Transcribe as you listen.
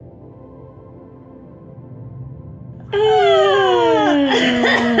I'm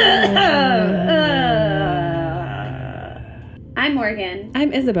Morgan.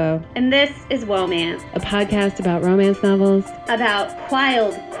 I'm Isabeau. And this is Womance, a podcast about romance novels, about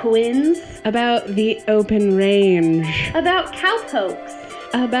wild quins, about the open range, about cowpokes,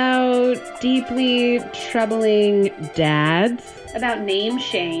 about deeply troubling dads, about name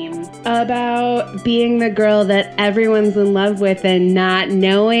shame, about being the girl that everyone's in love with and not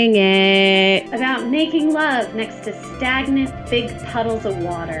knowing it, about making love next to stagnant big puddles of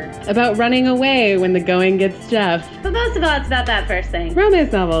water, about running away when the going gets tough. But most of all, it's about that first thing.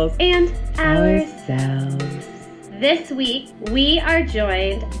 Romance novels. And ourselves. This week, we are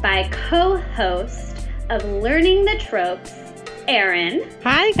joined by co-host of Learning the Tropes, Erin.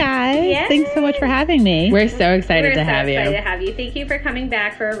 Hi, guys. Yay. Thanks so much for having me. We're so excited to have you. We're so excited to have you. Thank you for coming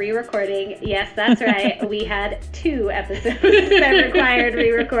back for a re-recording. Yes, that's right. We had 2 episodes that required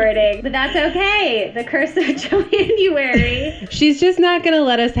re-recording. But that's okay. The curse of Joannuary. She's just not going to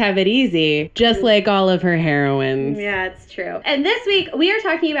let us have it easy, just like all of her heroines. Yeah, it's true. And this week, we are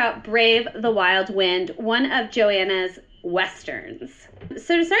talking about Brave the Wild Wind, one of Joanna's Westerns.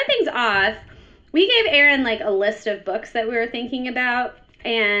 So to start things off, we gave Erin like a list of books that we were thinking about,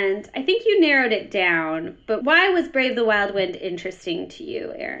 and I think you narrowed it down. But why was Brave the Wild Wind interesting to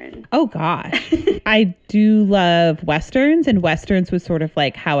you, Erin? Oh, gosh. I do love Westerns, and Westerns was sort of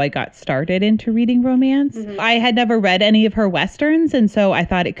like how I got started into reading romance. Mm-hmm. I had never read any of her Westerns, and so I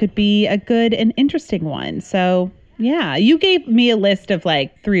thought it could be a good and interesting one. So yeah, you gave me a list of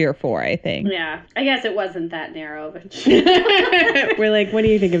like 3 or 4, I think. Yeah, I guess it wasn't that narrow. But we're like, what do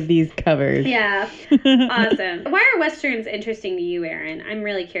you think of these covers? Yeah, awesome. Why are Westerns interesting to you, Erin? I'm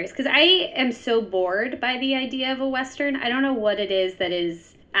really curious because I am so bored by the idea of a Western. I don't know what it is that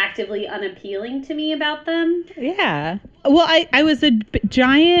is actively unappealing to me about them. Yeah. Well, I was a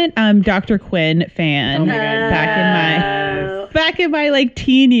giant Dr. Quinn fan. Oh my God. Back in my like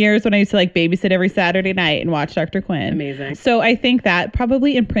teen years when I used to like babysit every Saturday night and watch Dr. Quinn. Amazing. So I think that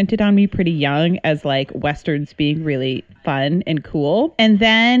probably imprinted on me pretty young as like Westerns being really fun and cool. And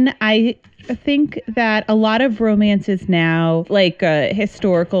then I think that a lot of romances now, like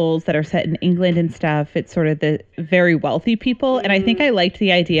historicals that are set in England and stuff, it's sort of the very wealthy people. And I think I liked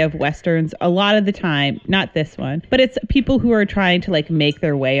the idea of Westerns a lot of the time, not this one, but it's people who are trying to like make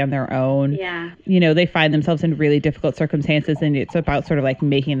their way on their own. Yeah. You know, they find themselves in really difficult circumstances and it's about sort of like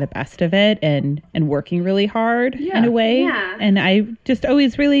making the best of it and working really hard in a way. Yeah. And I just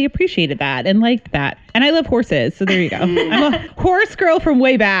always really appreciated that and liked that. And I love horses. So there you go. I'm a horse girl from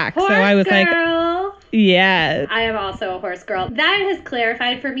way back. Horse so I was girl. Like, yeah. I am also a horse girl. That has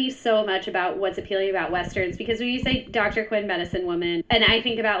clarified for me so much about what's appealing about Westerns, because when you say Dr. Quinn, Medicine Woman, and I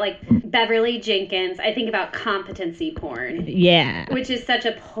think about like Beverly Jenkins, I think about competency porn. Yeah. Which is such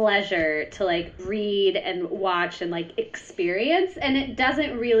a pleasure to like read and watch and like experience. And it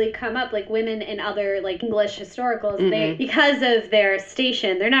doesn't really come up like women in other like English historicals. They, because of their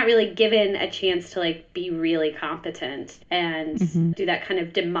station, they're not really given a chance to like be really competent and do that kind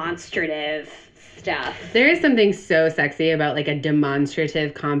of demonstrative stuff. There is something so sexy about like a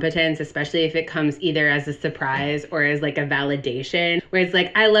demonstrative competence, especially if it comes either as a surprise or as like a validation, where it's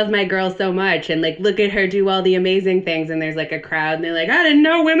like, I love my girl so much and like, look at her do all the amazing things, and there's like a crowd and they're like, I didn't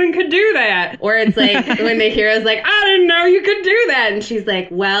know women could do that. Or it's like when the hero's like, I didn't know you could do that, and she's like,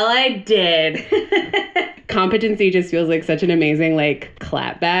 well, I did. Competency just feels like such an amazing like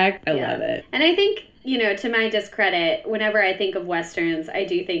clapback. I love it. And I think, you know, to my discredit, whenever I think of Westerns, I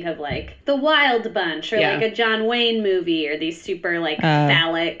do think of, like, The Wild Bunch or, like, a John Wayne movie or these super, like,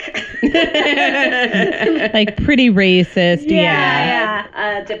 phallic. Like, pretty racist.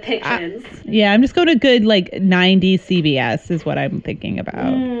 Depictions. I'm just going to good, like, 90s CBS is what I'm thinking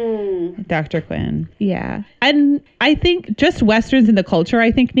about. Dr. Quinn. Yeah. And I think just Westerns in the culture,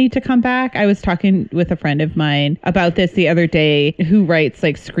 I think, need to come back. I was talking with a friend of mine about this the other day who writes,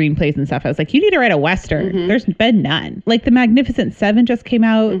 like, screenplays and stuff. I was like, you need to write a Western. There's been none. Like, The Magnificent Seven just came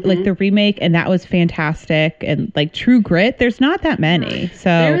out, like, the remake, and that was fantastic. And, like, True Grit, there's not that many. So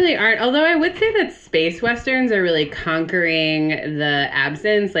there really aren't. Although I would say that space Westerns are really conquering the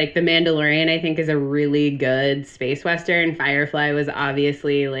absence. Like, The Mandalorian, I think, is a really good space Western. Firefly was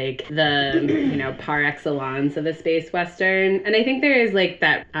obviously, like, the, you know, par excellence of a space Western. And I think there is, like,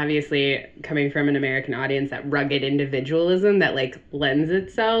 that, obviously, coming from an American audience, that rugged individualism that, like, lends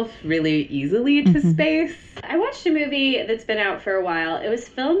itself really easily to space. I watched a movie that's been out for a while. It was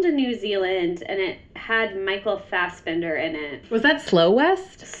filmed in New Zealand, and it had Michael Fassbender in it. Was that Slow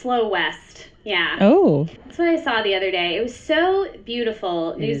West? Slow West. Yeah. Oh. That's what I saw the other day. It was so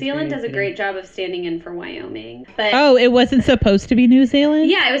beautiful. New is Zealand very does a pretty. great job of standing in for Wyoming. But Oh, it wasn't supposed to be New Zealand?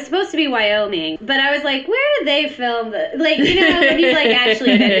 yeah, it was supposed to be Wyoming. But I was like, where did they film the when you've like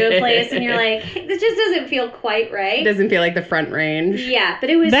actually been to a place and you're like, this just doesn't feel quite right. It doesn't feel like the Front Range. Yeah,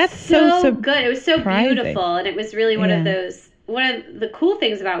 but it was That's so good. It was so surprising. beautiful, and it was really one of Yeah. those. One of the cool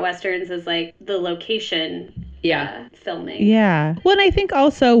things about westerns is like the location Yeah. filming. Yeah. Well, and I think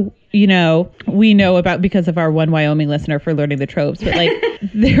also, we know about because of our one Wyoming listener for learning the tropes, but like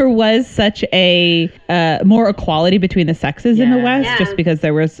there was such a more equality between the sexes in the Yeah. West Yeah. just because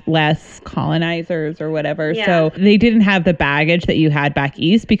there was less colonizers or whatever. Yeah. So they didn't have the baggage that you had back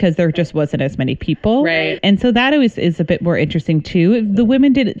East because there just wasn't as many people. Right. And so that always is a bit more interesting too. The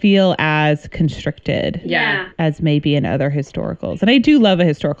women didn't feel as constricted Yeah. as maybe in other historicals. And I do love a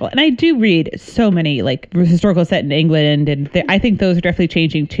historical. And I do read so many like historicals set in England. And I think those are definitely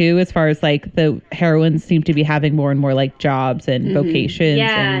changing too, as far as like the heroines seem to be having more and more like jobs and vocations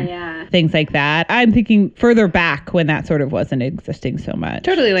Yeah, and yeah. things like that. I'm thinking further back when that sort of wasn't existing so much.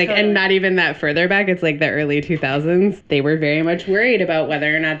 Totally. Totally. And not even that further back. It's like the early 2000s. They were very much worried about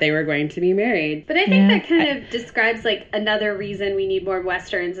whether or not they were going to be married. But I think Yeah. that kind of describes like another reason we need more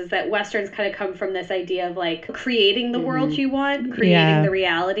westerns is that westerns kind of come from this idea of like creating the world you want, creating Yeah. the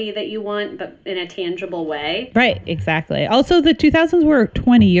reality that you want, but in a tangible way. Right, exactly. Also, the 2000s were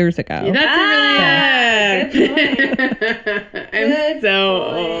 20 years ago. That's good really I'm Good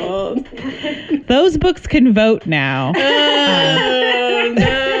so point. old. Those books can vote now. Oh,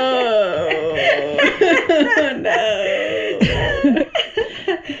 no.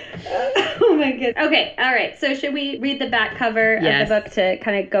 Oh my goodness. Okay, all right. So should we read the back cover Yes. of the book to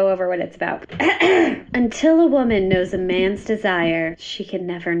kind of go over what it's about? Until a woman knows a man's desire, she can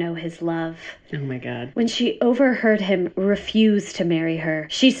never know his love. Oh my God. When she overheard him refuse to marry her,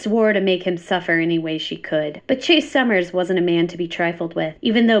 she swore to make him suffer any way she could. But Chase Summers wasn't a man to be trifled with,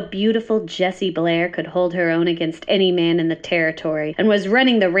 even though beautiful Jessie Blair could hold her own against any man in the territory and was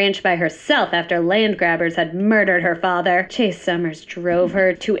running the ranch by herself after land grabbers had murdered her father. Chase Summers drove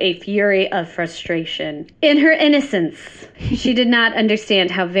her to a fury of frustration. In her innocence, she did not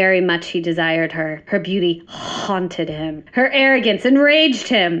understand how very much he desired her. Her beauty haunted him. Her arrogance enraged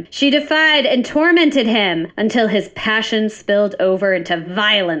him. She defied and tormented him until his passion spilled over into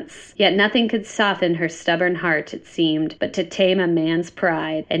violence. Yet nothing could soften her stubborn heart, it seemed, but to tame a man's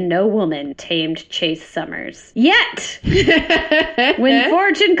pride, and no woman tamed Chase Summers. Yet, when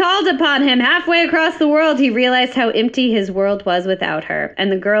fortune called upon him halfway across the world, he realized how empty his world was without her,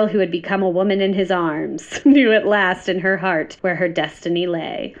 and the girl who had become a woman in his arms knew at last in her heart where her destiny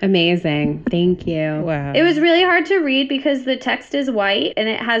lay. Amazing. Thank you. Wow. It was really hard to read because the text is white and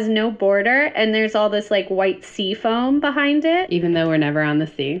it has no border, and there's all this like white sea foam behind it. Even though we're never on the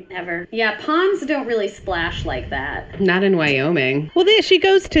sea. Never. Yeah, ponds don't really splash like that. Not in Wyoming. Well, she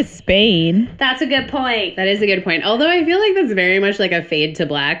goes to Spain. That's a good point. That is a good point. Although I feel like that's very much like a fade to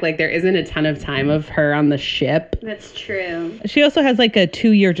black. Like there isn't a ton of time of her on the ship. That's true. She also has like a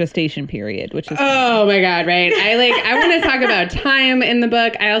 2-year gestation period, which is Oh my God, right? I want to talk about time in the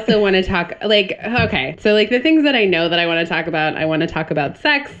book. I also want to talk okay. So like the things that I know that I want to talk about, I want to talk about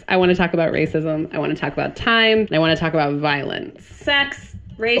sex, I want to talk about racism, I want to talk about time, and I want to talk about violence. Sex,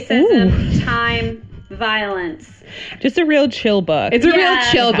 racism, time, violence. just a real chill book. It's a real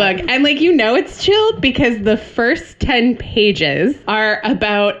Yeah. chill book. And it's chilled because the first 10 pages are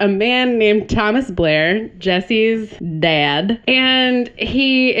about a man named Thomas Blair, Jessie's dad. And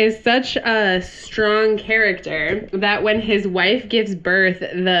he is such a strong character that when his wife gives birth,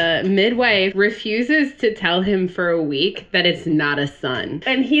 the midwife refuses to tell him for a week that it's not a son.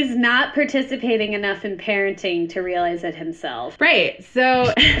 And he's not participating enough in parenting to realize it himself. Right.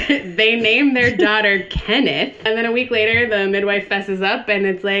 So they name their daughter Kenneth. And then a week later, the midwife fesses up and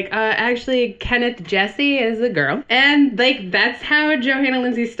it's like, actually, Kenneth Jessie is a girl. And that's how Johanna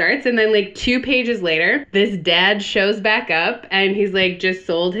Lindsey starts. And then 2 pages later, this dad shows back up and he's just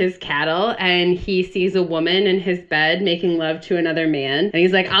sold his cattle and he sees a woman in his bed making love to another man. And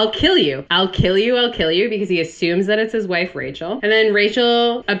he's like, I'll kill you. I'll kill you. I'll kill you, because he assumes that it's his wife, Rachel. And then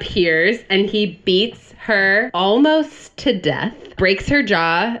Rachel appears and he beats her almost to death, breaks her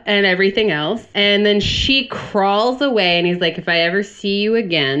jaw and everything else. And then she crawls crawls away and he's like, if I ever see you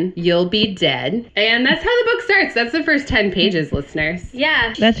again, you'll be dead. And that's how the book starts. That's the first 10 pages, listeners.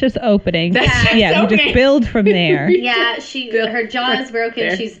 Yeah. That's just opening. That's yeah, we just opening. build from there. Yeah, her jaw is broken.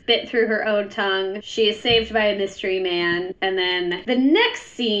 There. She's bit through her own tongue. She is saved by a mystery man. And then the next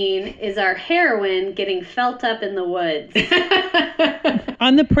scene is our heroine getting felt up in the woods.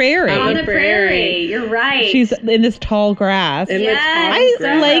 On the prairie. On the prairie. You're right. She's in this tall grass. In the Yes, tall I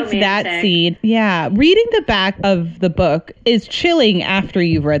so liked that romantic. scene. Yeah. Reading the back of the book is chilling after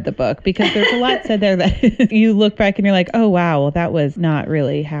you've read the book because there's a lot said there that you look back and you're like, oh, wow, well, that was not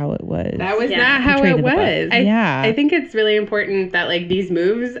really how it was. That was Yeah. not how Portrayed it in the book. was. Yeah. I think it's really important that like these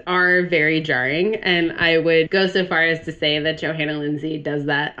moves are very jarring, and I would go so far as to say that Johanna Lindsey does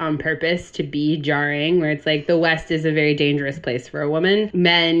that on purpose to be jarring, where it's like the West is a very dangerous place for a woman.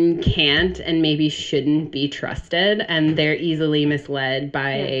 Men can't and maybe shouldn't be trusted, and they're easily misled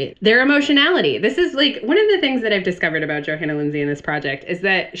by their emotionality. This is like one of the things that I've discovered about Johanna Lindsey in this project is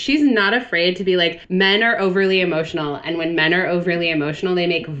that she's not afraid to be like, men are overly emotional, and when men are overly emotional, they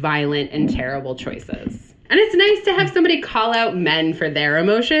make violent and terrible choices. And it's nice to have somebody call out men for their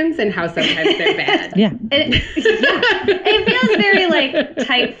emotions and how sometimes they're bad. Yeah. It feels very like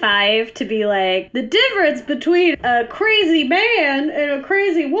type 5 to be like, the difference between a crazy man and a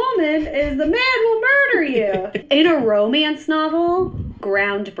crazy woman is the man will murder you. In a romance novel,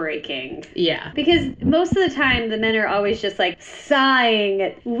 groundbreaking. Yeah. Because most of the time, the men are always just like sighing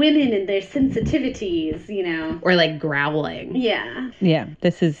at women and their sensitivities, you know? Or like growling. Yeah. Yeah.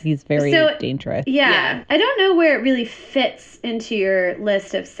 He's very So- dangerous. Yeah. I don't know where it really fits into your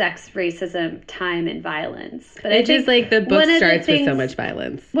list of sex, racism, time, and violence. But I It's just think like the book one of the starts with so things- much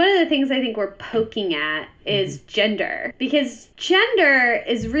violence. One of the things I think we're poking at is gender, because gender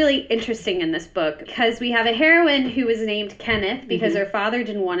is really interesting in this book because we have a heroine who was named Kenneth because her father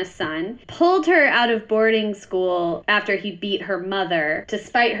didn't want a son, pulled her out of boarding school after he beat her mother to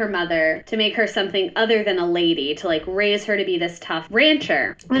spite her mother to make her something other than a lady, to like raise her to be this tough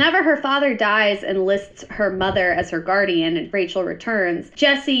rancher. Whenever her father dies and lists her mother as her guardian and Rachel returns,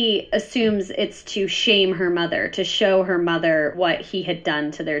 Jesse assumes it's to shame her mother, to show her mother what he had done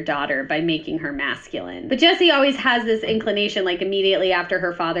to their daughter by making her masculine. But Jessie always has this inclination, like immediately after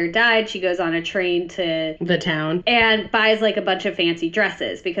her father died, she goes on a train to The town. and buys like a bunch of fancy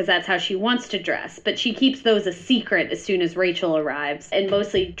dresses because that's how she wants to dress. But she keeps those a secret as soon as Rachel arrives and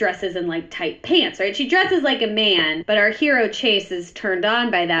mostly dresses in like tight pants, right? She dresses like a man, but our hero Chase is turned on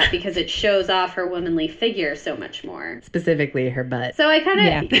by that because it shows off her womanly figure so much more. Specifically her butt. So I kind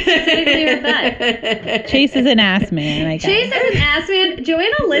of specifically her butt. Chase is an ass man, I guess. Chase is an ass man.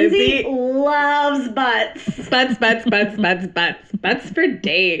 Joanna Lindsey Lindsay- loves butts. Butts for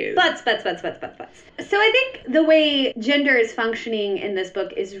days. Butts. So I think the way gender is functioning in this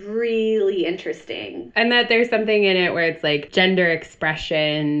book is really interesting. And that there's something in it where it's like gender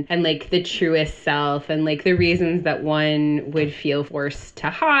expression and like the truest self and like the reasons that one would feel forced to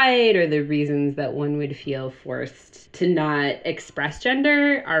hide or the reasons that one would feel forced to not express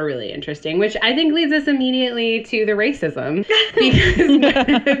gender are really interesting, which I think leads us immediately to the racism because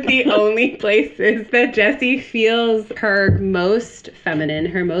one of the only places that Jessie feels her most feminine,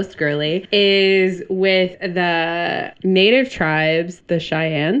 her most girly is with the native tribes, the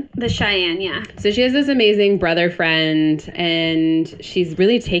Cheyenne. The Cheyenne, yeah. So she has this amazing brother friend, and she's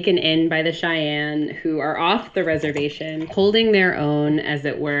really taken in by the Cheyenne who are off the reservation, holding their own, as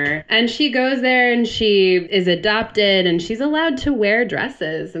it were. And she goes there and she is adopted, and she's allowed to wear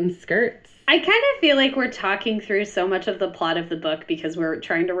dresses and skirts. I kind of feel like we're talking through so much of the plot of the book because we're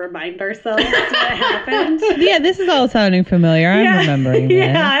trying to remind ourselves what happened. Yeah, this is all sounding familiar. I'm remembering this.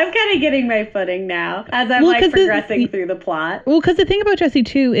 Yeah, I'm kind of getting my footing now as I'm Well, like 'cause progressing through the plot. Well, because the thing about Jessie,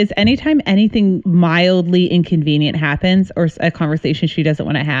 too, is anytime anything mildly inconvenient happens or a conversation she doesn't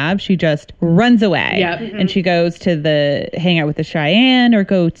want to have, she just runs away. Yep. And she goes to hang out with the Cheyenne or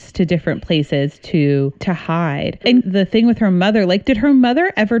goes to different places to hide. And the thing with her mother, like, did her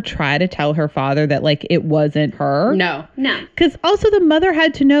mother ever try to tell her father that, like, it wasn't her? No. Because also the mother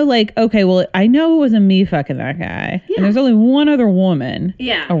had to know, like, okay, well, I know it wasn't me fucking that guy. Yeah. And there's only one other woman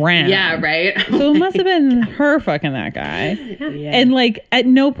Yeah. around. Yeah, right? So it must have been her fucking that guy. Yeah. And like, at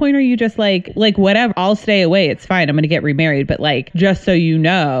no point are you just like whatever, I'll stay away. It's fine. I'm going to get remarried. But like, just so you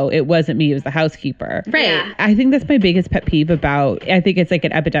know, it wasn't me. It was the housekeeper. Right. Yeah. I think that's my biggest pet peeve about, I think it's like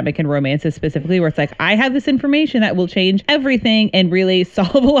an epidemic in romances specifically, where it's like, I have this information that will change everything and really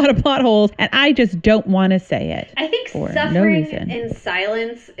solve a lot of plot holes. And I just don't want to say it. I think For no suffering reason. in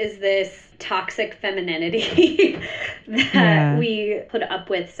silence is this toxic femininity that we put up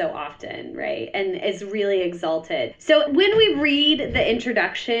with so often, right? And is really exalted. So when we read the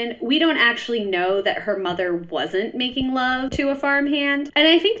introduction, we don't actually know that her mother wasn't making love to a farmhand. And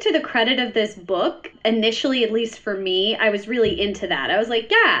I think to the credit of this book, initially, at least for me, I was really into that. I was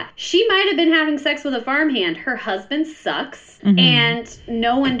like, yeah, she might have been having sex with a farmhand. Her husband sucks. Mm-hmm. And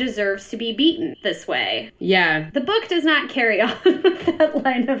no one deserves to be beaten this way. Yeah. The book does not carry on with that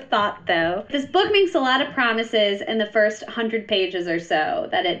line of thought, though. This book makes a lot of promises in the first 100 pages or so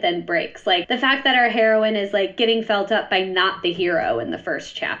that it then breaks. Like the fact that our heroine is like getting felt up by not the hero in the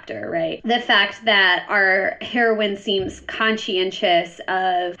first chapter, right? The fact that our heroine seems conscientious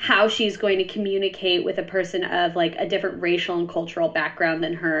of how she's going to communicate with a person of like a different racial and cultural background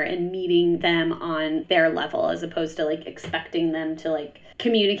than her and meeting them on their level as opposed to like expecting them to like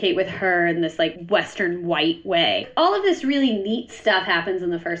communicate with her in this like Western white way. All of this really neat stuff happens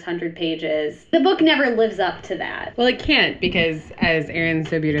in the first 100 pages. The book never lives up to that. Well, it can't because, as Erin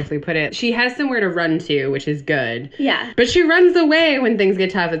so beautifully put it, she has somewhere to run to, which is good. Yeah. But she runs away when things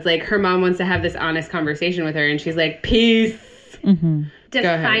get tough. It's like her mom wants to have this honest conversation with her and she's like, peace. Mm-hmm.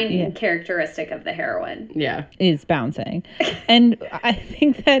 Defining characteristic of the heroine. Yeah. Is bouncing. And I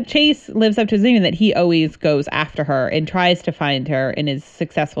think that Chase lives up to his name in that he always goes after her and tries to find her and is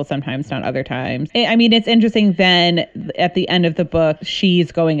successful sometimes, not other times. I mean, it's interesting then at the end of the book,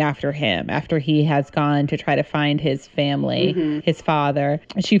 she's going after him after he has gone to try to find his family, his father.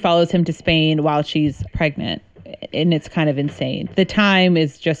 She follows him to Spain while she's pregnant. And it's kind of insane. The time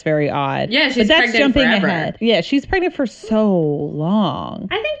is just very odd. Yeah, she's pregnant forever. Yeah, she's pregnant for so long.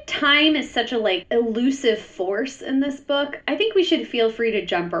 I think time is such a like elusive force in this book. I think we should feel free to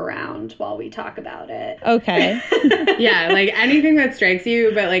jump around while we talk about it. Okay. Yeah, like anything that strikes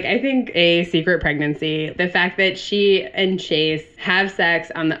you, but like I think a secret pregnancy, the fact that she and Chase have sex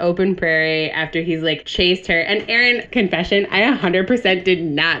on the open prairie after he's like chased her. And Erin, confession, I 100% did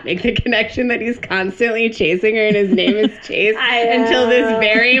not make the connection that he's constantly chasing her and his name is Chase until this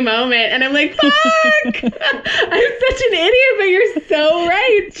very moment. And I'm like, fuck! I'm such an idiot, but you're so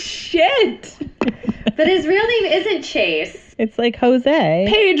right. Shit. But his real name isn't Chase. It's like Jose.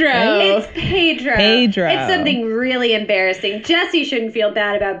 Pedro. It's Pedro. Pedro. It's something really embarrassing. Jesse shouldn't feel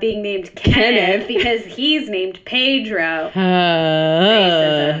bad about being named Kenneth because he's named Pedro.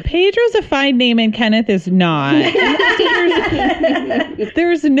 Pedro's a fine name and Kenneth is not.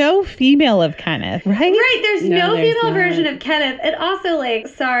 There's no female of Kenneth, right? Right. There's no female not. version of Kenneth. And also, like,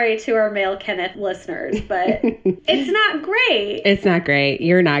 sorry to our male Kenneth listeners, but it's not great. It's not great.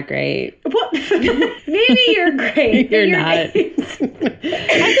 You're not great. What? Maybe you're great. You're not. I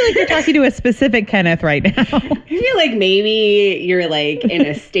feel like you're talking to a specific Kenneth right now. I feel like maybe you're like in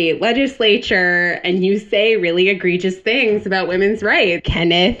a state legislature and you say really egregious things about women's rights,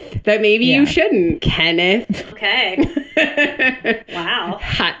 Kenneth, that maybe you shouldn't. Kenneth. Okay. Wow.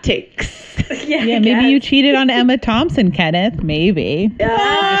 Hot takes. Yeah, maybe you cheated on Emma Thompson, Kenneth. Maybe.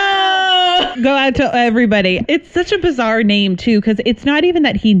 Go out to everybody. It's such a bizarre name, too, because it's not even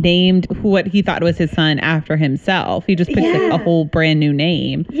that he named what he thought was his son after himself. He just picked like, a whole brand new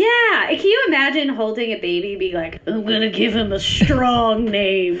name. Yeah. Can you imagine holding a baby and being like, I'm going to give him a strong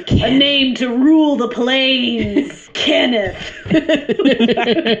name. A name to rule the plains. Kenneth.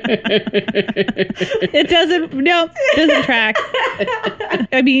 It doesn't track.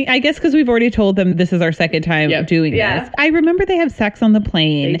 I mean, I guess because we've already told them this is our second time doing this. I remember they have sex on the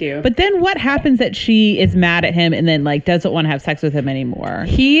plane. They do. But then what happens that she is mad at him and then like doesn't want to have sex with him anymore?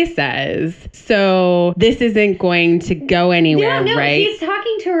 He says, so this isn't going to go anywhere, right? He's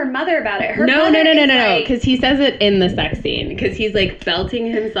talking to her mother about it. No. Because he says it in the sex scene. Because he's like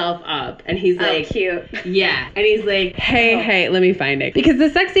belting himself up and he's like, cute. Yeah. And he's like, hey, let me find it. Because the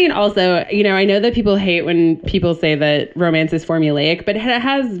sex scene also, you know, I know that people hate when people say that romance is formulaic, but it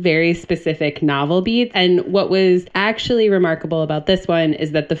has very specific novel beats. And what was actually remarkable about this one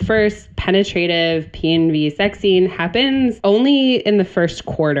is that the first penetrative P&V sex scene happens only in the first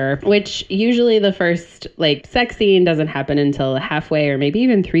quarter, which usually the first like sex scene doesn't happen until halfway or maybe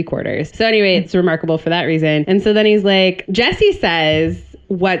even 3/4. So anyway, it's remarkable for that reason. And so then he's like, Jesse says,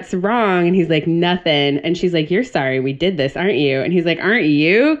 what's wrong? And he's like, nothing. And she's like, you're sorry we did this, aren't you? And he's like, aren't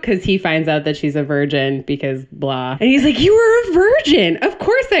you? Because he finds out that she's a virgin because blah. And he's like, you were a virgin. Of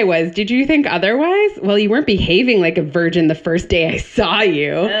course I was. Did you think otherwise? Well, you weren't behaving like a virgin the first day I saw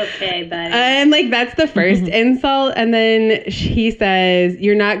you. Okay, buddy. And like, that's the first insult. And then he says,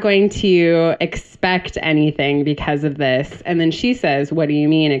 you're not going to expect anything because of this. And then she says, what do you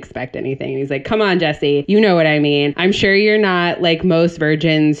mean expect anything? And he's like, come on, Jesse. You know what I mean. I'm sure you're not like most virgins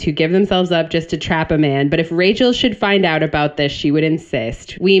virgins who give themselves up just to trap a man. But if Rachel should find out about this, she would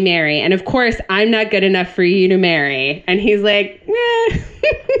insist. We marry. And of course, I'm not good enough for you to marry. And he's like, eh.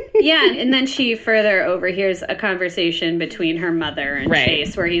 Yeah, and then she further overhears a conversation between her mother and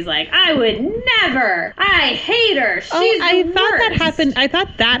Chase where he's like, I would never. I hate her. She's I the thought that worst." happened. I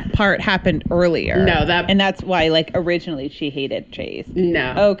thought that part happened earlier. No, and that's why, like, originally she hated Chase.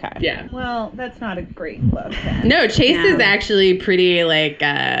 No. Okay. Yeah. Well, that's not a great look. No, Chase is actually pretty, like,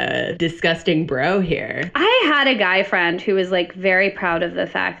 disgusting bro here. I had a guy friend who was like very proud of the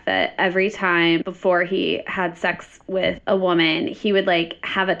fact that every time before he had sex with a woman, he would like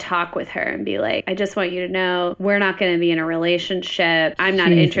have a talk with her and be like, I just want you to know we're not going to be in a relationship. I'm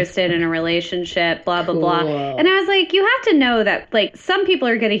not interested in a relationship, blah, blah, blah. And I was like, you have to know that like some people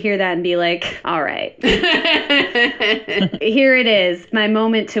are going to hear that and be like, all right, here it is, my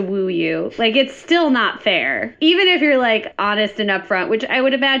moment to woo you. Like, it's still not fair. Even if you're like honest and upfront, which I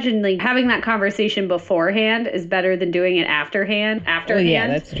would imagine like having that conversation beforehand is better than doing it afterhand. Oh, yeah,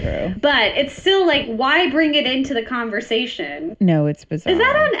 that's true. But it's still like, why bring it into the conversation? No, it's bizarre. Is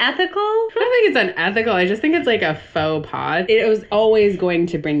that unethical? I don't think it's unethical. I just think it's like a faux pas. It was always going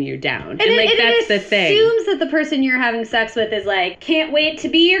to bring you down. And like, that's the thing. It assumes that the person you're having sex with is like, can't wait to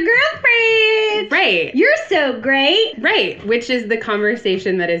be your girlfriend. Right. You're so great. Right. Which is the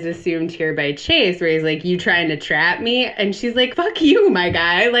conversation that is assumed here by Chase, where he's like, you trying to trap me? And she's like, fuck you, my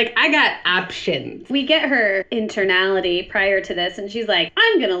guy. Like, I got options. We get her internality prior to this, and she's like,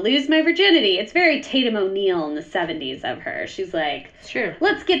 I'm going to lose my virginity. It's very Tatum O'Neal in the 70s of her. She's like, It's true.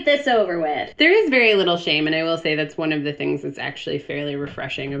 Let's get this over with. There is very little shame, and I will say that's one of the things that's actually fairly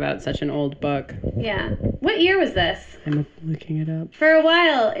refreshing about such an old book. Yeah. What year was this? I'm looking it up. For a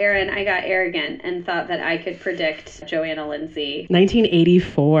while, Erin, I got arrogant and thought that I could predict Joanna Lindsay.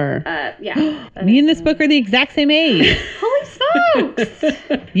 1984. Yeah. Me and this book are the exact same age. Holy smokes!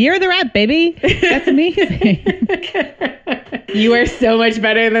 Year of the rat, baby. That's amazing. You are so much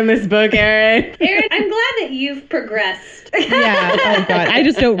better than this book, Erin. Erin, I'm glad that you've progressed. Yeah. Oh, God. I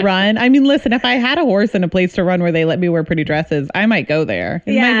just don't run. I mean, listen, if I had a horse and a place to run where they let me wear pretty dresses, I might go there.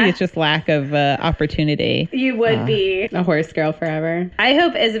 Maybe it's just lack of opportunity. You would be. A horse girl forever. I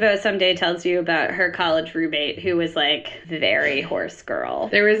hope Isabeau someday tells you about her college roommate who was like very horse girl.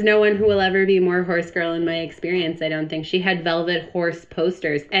 There was no one who will ever be more horse girl in my experience, I don't think. She had velvet horse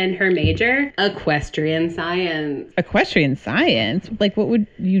posters. And her major, equestrian science. Equestrian science? Like, what would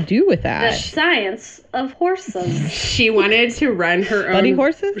you do with The that? science of horses. She wanted to run her own... Study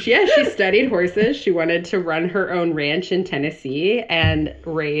horses? Yeah, she studied horses. She wanted to run her own ranch in Tennessee and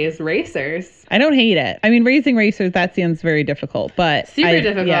raise racers. I don't hate it. I mean, raising racers, that seems very difficult, but... Super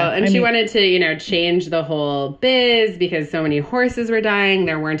difficult. And she wanted to, change the whole biz because so many horses were dying.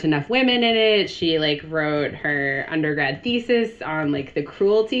 There weren't enough women in it. She, wrote her undergrad thesis on, the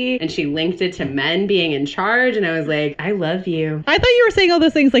cruelty, and she linked it to men being in charge. And I was like, I love you. I thought you were saying all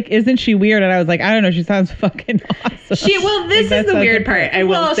those things isn't she weird? And I was like, I don't know. She sounds fucking awesome. This is the weird part, I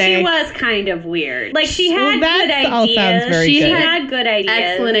will say. She was kind of weird. She had good that all ideas. sounds very She good. had good ideas.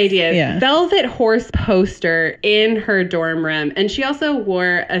 Excellent ideas. Yeah. Velvet horse poster in her dorm room. And she also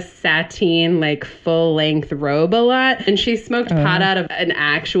wore a sateen, full-length robe a lot. And she smoked pot out of an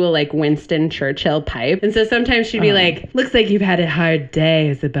actual, Winston Churchill pipe. And so sometimes she'd be like, looks like you've had a hard day,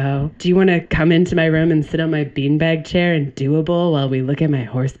 Isabeau. Do you want to come into my room and sit on my beanbag chair and doable while we look at my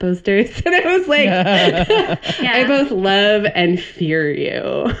horse posters? And I was like, I both love and fear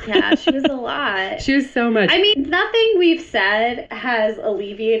you. Yeah, she was a lot. She was so much. I mean, nothing we've said has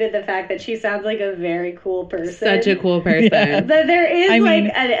alleviated the fact that she sounds like a very cool person. Such a cool person. Yeah. But there is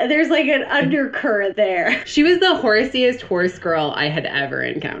there's an undercurrent there. She was the horsiest horse girl I had ever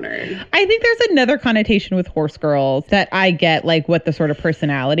encountered. I think there's another connotation with horse girls that I get, what the sort of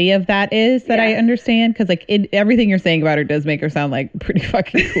personality of that is that I understand. Because, everything you're saying about her does make her sound pretty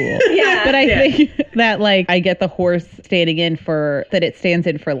fucking cool. Yeah. But I think that, I get the horse standing in for, that it stands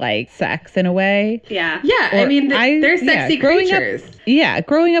in for, sex in a way. Yeah. Yeah, I mean, they're sexy creatures.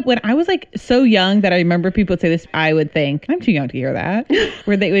 Growing up when I was so young that I remember people would say this, I would think, I'm too young to hear that,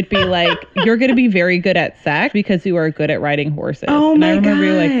 where they would be you're going to be very good at sex because you are good at riding horses. Oh, and my I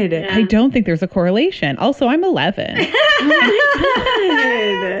remember God. I don't think there's a correlation. Also, I'm 11.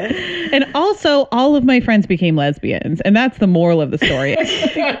 And also, all of my friends became lesbians, and that's the moral of the story.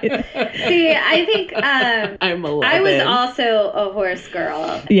 See, I think I'm 11. I was also a horse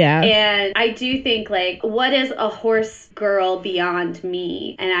girl. Yeah. And I do think, like, what is a horse girl beyond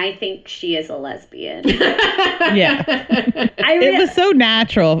me? And I think she is a lesbian. Yeah. It was so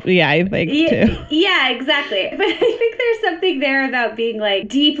natural. Yeah, I think, too. Yeah, exactly. But I think there's something there about being, like,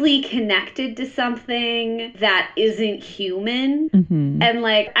 deeply connected to something that isn't human. Mm-hmm. And,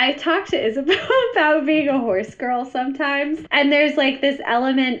 like, I talk to Isabel about being a horse girl sometimes. And there's, like, this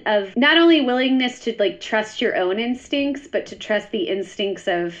element of not only willingness to, like, trust your own instincts, but to trust the instincts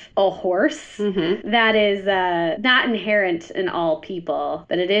of a horse that is not inherent in all people,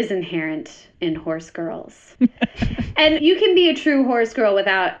 but it is inherent in horse girls. And you can be a true horse girl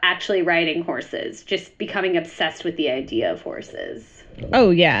without actually riding horses, just becoming obsessed with the idea of horses.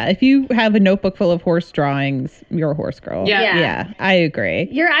 Oh, yeah. If you have a notebook full of horse drawings, you're a horse girl. Yeah. Yeah, I agree.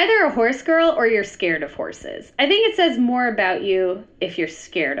 You're either a horse girl or you're scared of horses. I think it says more about you if you're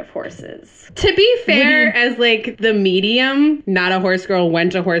scared of horses. To be fair, as like the medium, not a horse girl,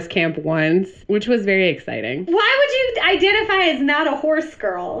 went to horse camp once, which was very exciting. Why would you identify as not a horse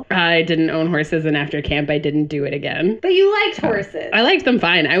girl? I didn't own horses, and after camp, I didn't do it again. But you liked horses. I liked them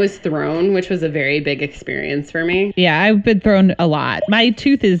fine. I was thrown, which was a very big experience for me. Yeah, I've been thrown a lot. My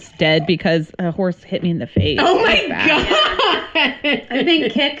tooth is dead because a horse hit me in the face. Oh my That's God. bad. I've been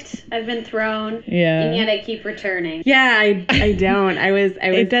kicked. I've been thrown. Yeah. And yet I keep returning. Yeah, I don't. I was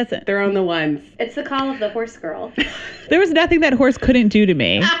It doesn't. thrown the once. It's the call of the horse girl. There was nothing that horse couldn't do to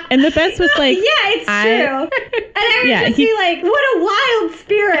me. And the best was like, Yeah, it's true. And I would Yeah, just be like, what a wild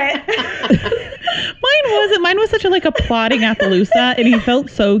spirit. Mine was such a like a plotting Appaloosa, and he felt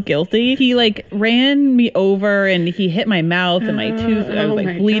so guilty. He like ran me over and he hit my mouth and my tooth. I was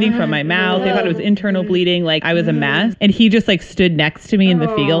like bleeding from my mouth. They thought it was internal bleeding. Like I was a mess. And he just like stood next to me in the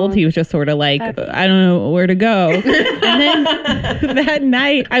field. He was just sort of like, I don't know where to go. And then that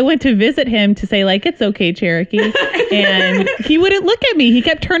night I went to visit him to say like, it's okay, Cherokee. And he wouldn't look at me. He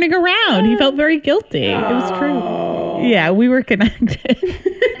kept turning around. He felt very guilty. It was true. Yeah, we were connected.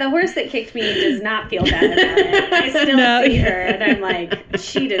 The horse that kicked me does not feel bad about it. I still see her and I'm like,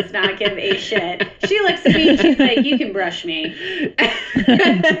 she does not give a shit. She looks at me and she's like, you can brush me.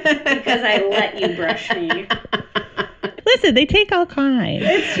 Because I let you brush me. Listen, they take all kinds.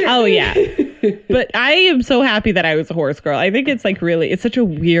 It's true. Oh, yeah. But I am so happy that I was a horse girl. I think it's like really, it's such a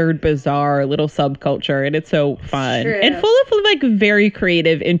weird, bizarre little subculture, and it's so fun. True. And full of like very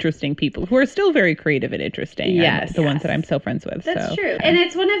creative, interesting people who are still very creative and interesting. Yes. The ones that I'm still friends with. That's so. true. And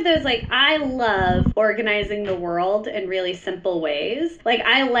it's one of those, like, I love organizing the world in really simple ways. Like,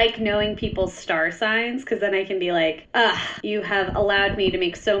 I like knowing people's star signs because then I can be like, you have allowed me to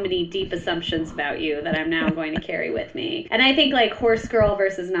make so many deep assumptions about you that I'm now going to carry with me. And I think, like, horse girl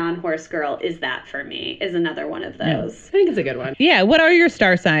versus non-horse girl is that for me, is another one of those. I think it's a good one. Yeah. What are your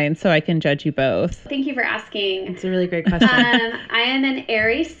star signs so I can judge you both? Thank you for asking. It's a really great question. I am an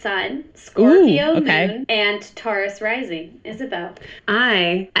Aries sun, Scorpio okay. moon, and Taurus rising. Isabel.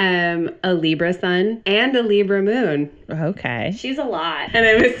 I am a Libra sun and a Libra moon. Okay. She's a lot. And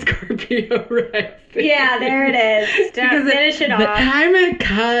I'm a Scorpio rising. Yeah, there it is. Don't finish it off. I'm a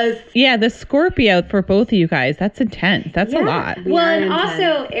cusp. Yeah, the Scorpio for both of you guys, that's intense. That's a lot. Well, are and intense.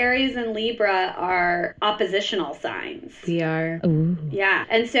 also Aries and Libra are oppositional signs. We are. Ooh. Yeah.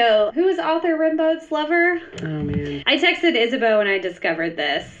 And so, who is Arthur Rimbaud's lover? Oh, man. I texted Isabeau when I discovered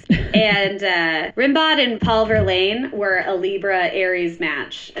this. And Rimbaud and Paul Verlaine were a Libra Aries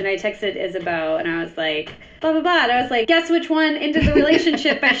match. And I texted Isabeau and I was like, blah, blah, blah. And I was like, guess which one ended the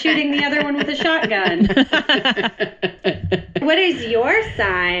relationship by shooting the other one with a shotgun? What is your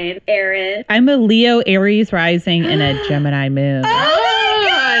sign, Erin? I'm a Leo Aries rising and a Gemini moon.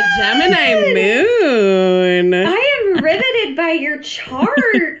 Oh, Gemini moon. I am riveted by your chart.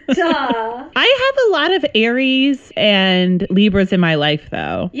 I have a lot of Aries and Libras in my life,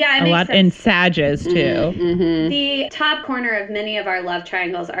 though. Yeah, it a makes lot, sense. and Sages too. The top corner of many of our love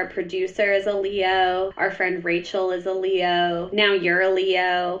triangles, our producer is a Leo. Our friend Rachel is a Leo. Now you're a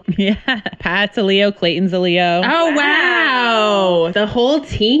Leo. Yeah, Pat's a Leo, Clayton's a Leo. Oh, wow. The whole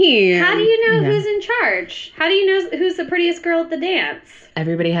team. How do you know Yeah. who's in charge? How do you know who's the prettiest girl at the dance?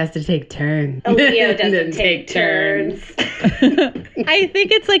 Everybody has to take turns. A Leo doesn't take turns. I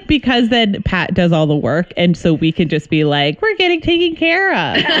think it's like because then Pat does all the work, and so we can just be like, we're getting taken care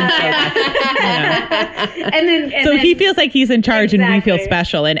of. And And so then he feels like he's in charge, and we feel Exactly.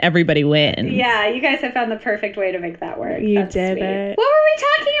 special, and everybody wins. Yeah, you guys have found the perfect way to make that work. You That's did sweet. it. What were we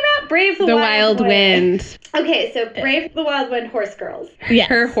talking about? Brave the, The wild wind. Okay, so Brave the Wild Wind horse girls. Yes.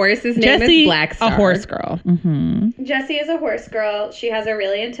 Her horse's name Jessie, is Black Star. a horse girl. Mm-hmm. Jessie is a horse girl. She has has a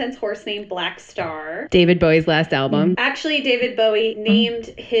really intense horse named Black Star. David Bowie's last album. Actually, David Bowie named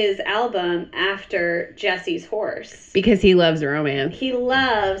his album after Jesse's horse. Because he loves romance. He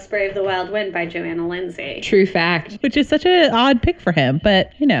loves Brave the Wild Wind by Joanna Lindsay. True fact. Which is such an odd pick for him,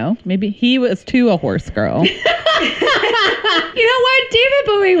 but maybe he was too a horse girl. You know what? David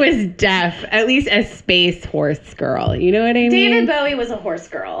Bowie was deaf, at least a space horse girl. You know what I mean? David Bowie was a horse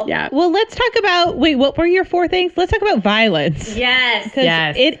girl. Yeah. Well, let's talk about, what were your 4 things? Let's talk about violence. Yes. Because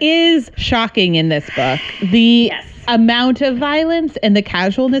Yes. it is shocking in this book. The Yes. amount of violence and the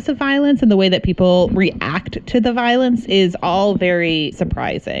casualness of violence and the way that people react to the violence is all very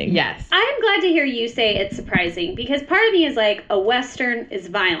surprising. Yes. I'm glad to hear you say it's surprising because part of me is like, a Western is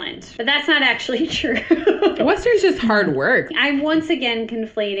violent, but that's not actually true. Western's just hard work. I'm once again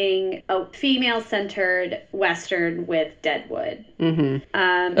conflating a female-centered Western with Deadwood. Mm-hmm.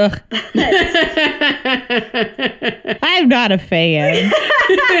 Ugh. I'm not a fan.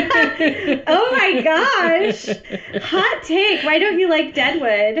 Oh my gosh. Hot take. Why don't you like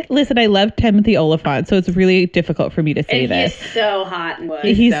Deadwood? Listen, I love Timothy Olyphant, so it's really difficult for me to say And this. he's so hot in Wood.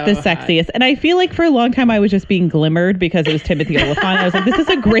 He's so the hot. sexiest. And I feel like for a long time I was just being glimmered because it was Timothy Olyphant. I was like, this is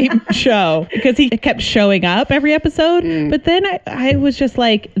a great show because he kept showing up every episode. But then I was just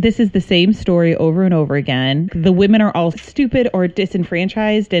like, this is the same story over and over again. The women are all stupid or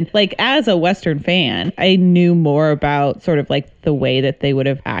disenfranchised. And like, as a Western fan, I knew more about sort of like the way that they would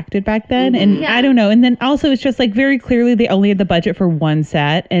have acted back then. And Yeah. I don't know. And then also it's just like very clearly they only had the budget for one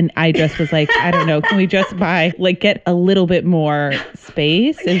set. And I just was like, I don't know, can we just get a little bit more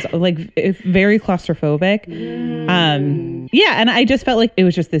space? It's like it's very claustrophobic. Yeah. And I just felt like it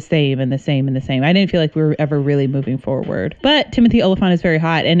was just the same and the same and the same. I didn't feel like we were ever really moving forward. But Timothy Olyphant is very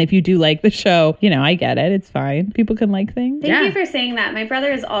hot. And if you do like the show, I get it. It's fine. People can like things. Thank Yeah. you for saying that. My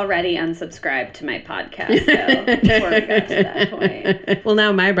brother is already unsubscribed to my podcast, so before we got to that point. Well,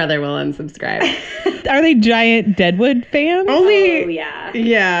 now my brother will unsubscribe. Are they giant Deadwood fans? Only. Oh, yeah.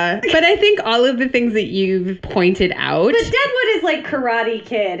 Yeah. But I think all of the things that you've pointed out. But Deadwood is like Karate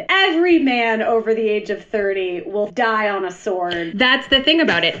Kid. Every man over the age of 30 will die on a sword. That's the thing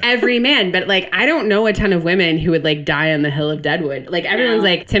about it. Every man. But like, I don't know a ton of women who would like die on the hill of Deadwood. Like, everyone's No.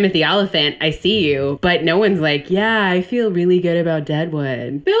 like, Timothy Olyphant, I see you. But no one's like, yeah, I feel really good about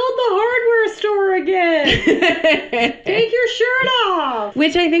Deadwood. Build the hardware store again. Take your shirt off.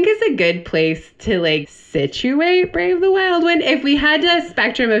 Which I think is a good place to like situate Brave the Wild Wind. If we had a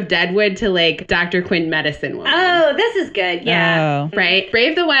spectrum of Deadwood to like Dr. Quinn Medicine Woman. Oh, this is good. Yeah. Oh. Right?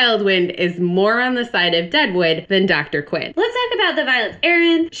 Brave the Wild Wind is more on the side of Deadwood than Dr. Quinn. Let's talk about the violence.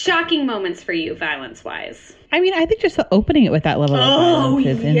 Erin, shocking moments for you, violence-wise. I mean, I think just the opening it with that level of Oh, violence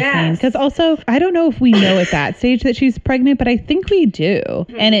is insane. yes. Because also, I don't know if we know at that stage that she's pregnant, but I think we do.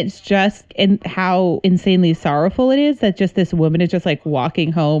 And it's just in how insanely sorrowful it is that just this woman is just like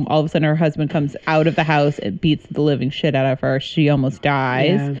walking home. All of a sudden, her husband comes out of the house and beats the living shit out of her. She almost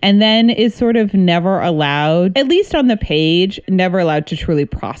dies. Yeah. And then is sort of never allowed, at least on the page, never allowed to truly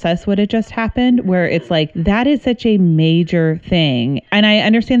process what had just happened, where it's like, that is such a major thing. And I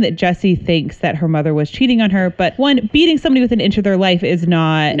understand that Jessie thinks that her mother was cheating on her, but one, beating somebody with an inch of their life is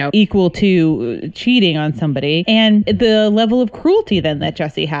not Nope. equal to cheating on somebody. And the level of cruelty then that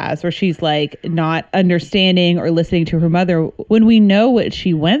Jessie has, where she's like not understanding or listening to her mother when we know what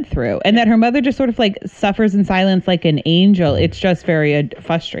she went through, and that her mother just sort of like suffers in silence like an angel. It's just very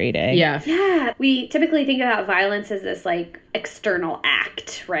frustrating. Yeah. Yeah. We typically think about violence as this like external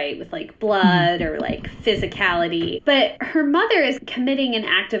act, right? With like blood or like physicality. But her mother is committing an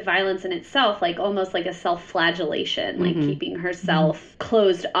act of violence in itself, like almost like a self-flagellation, like keeping herself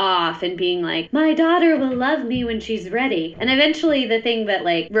closed off and being like, my daughter will love me when she's ready. And eventually the thing that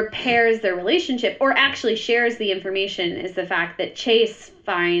like repairs their relationship or actually shares the information is the fact that Chase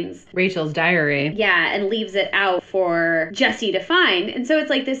finds Rachel's diary. yeah, and leaves it out for Jessie to find. And so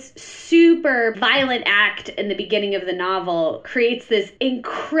it's like this super violent act in the beginning of the novel creates this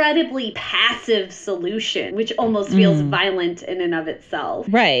incredibly passive solution, which almost feels violent in and of itself.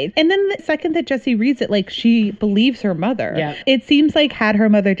 Right. And then the second that Jessie reads it, like she believes her mother. Yeah. It seems like had her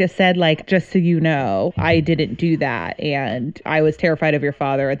mother just said like, just so you know, I didn't do that. And I was terrified of your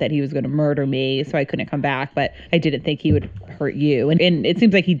father, that he was going to murder me. So I couldn't come back, but I didn't think he would hurt you. And it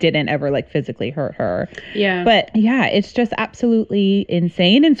seems like he didn't ever like physically hurt her. Yeah. But yeah, it's just absolutely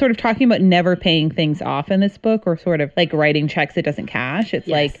insane. And sort of talking about never paying things off in this book, or sort of like writing checks it doesn't cash. It's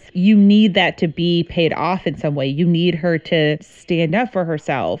like you need that to be paid off in some way. You need her to stand up for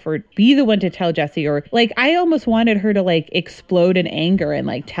herself or be the one to tell Jesse, or like I almost wanted her to like explode in anger and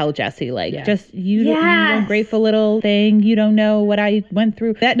like tell Jesse like just you ungrateful little thing, you don't know what I went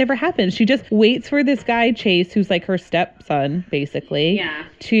through. That never happens. She just waits for this guy Chase, who's like her stepson basically,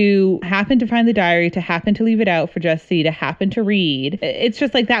 to happen to find the diary, to happen to leave it out for Jesse to happen to read. It's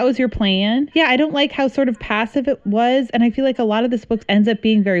just like that was your plan. Yeah, I don't like how sort of passive it was, and I feel like a lot of this book ends up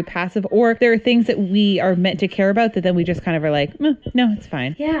being very passive, or there are things that we are meant to care about that then we just kind of are like, no, it's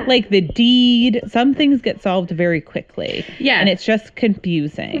fine. Yeah. Like the deed, some things get solved very quickly. Yeah. And it's just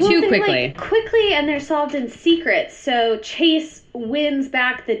confusing. Well, Too then, quickly. like, quickly, and they're solved in secret. So Chase wins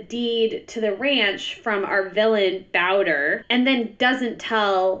back the deed to the ranch from our villain Bowder, and then doesn't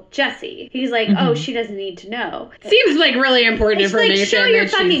tell Jesse. He's like, oh, she doesn't need to know. Seems like really important It's information. like, show your that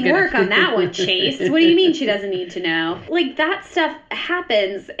she's fucking gonna- work on that one, Chase. What do you mean she doesn't need to know? Like, that stuff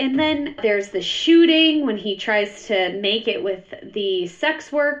happens. And then there's the shooting when he tries to make it with the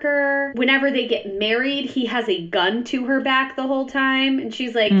sex worker. Whenever they get married, he has a gun to her back the whole time. And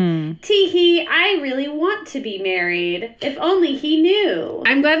she's like, tee-hee, I really want to be married. If only he knew.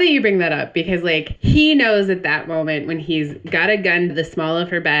 I'm glad that you bring that up, because like he knows at that moment when he's got a gun to the small of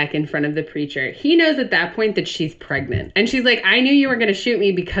her back in front of the preacher, he knows at that point that she's pregnant. And she's like, I knew you were going to shoot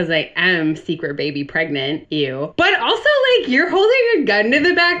me because I am secret baby pregnant. Ew. But also like you're holding a gun to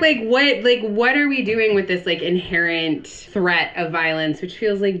the back. Like what are we doing with this like inherent threat of violence, which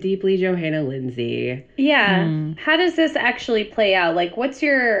feels like deeply Johanna Lindsay? Yeah. How does this actually play out? Like, what's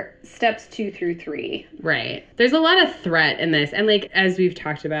your steps 2 through 3? Right. There's a lot of threat in this. And like, as we've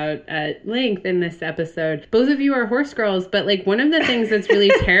talked about at length in this episode, both of you are horse girls, but like one of the things that's really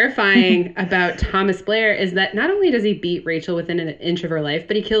terrifying about Thomas Blair is that not only does he beat Rachel within an inch of her life,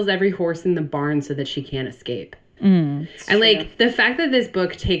 but he kills every horse in the barn so that she can't escape. And like the fact that this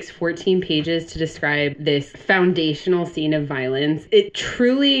book takes 14 pages to describe this foundational scene of violence, it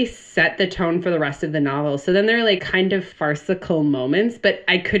truly set the tone for the rest of the novel. So then there are like kind of farcical moments, but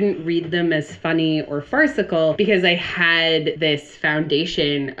I couldn't read them as funny or farcical because I had this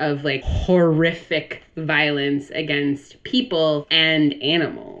foundation of like horrific violence against people and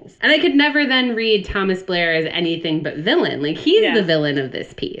animals. And I could never then read Thomas Blair as anything but villain. Like he's the villain of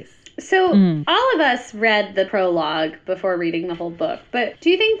this piece. So all of us read the prologue before reading the whole book, but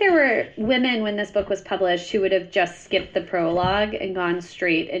do you think there were women when this book was published who would have just skipped the prologue and gone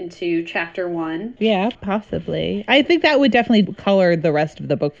straight into chapter 1? Yeah, possibly. I think that would definitely color the rest of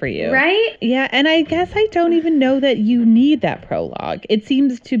the book for you. Right? Yeah, and I guess I don't even know that you need that prologue. It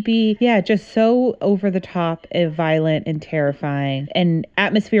seems to be, just so over the top and violent and terrifying and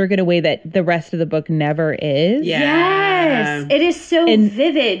atmospheric in a way that the rest of the book never is. Yeah. Yes. It is so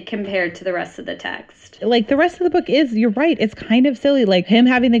vivid compared to the rest of the text. Like the rest of the book is, you're right, it's kind of silly. Like him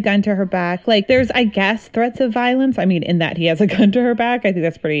having the gun to her back. Like there's, I guess, threats of violence. I mean, in that he has a gun to her back. I think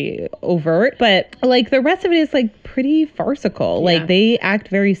that's pretty overt. But like the rest of it is like pretty farcical. Yeah. Like they act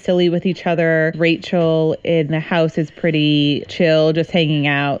very silly with each other. Rachel in the house is pretty chill, just hanging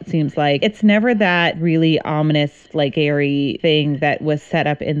out. Seems like it's never that really ominous, like airy thing that was set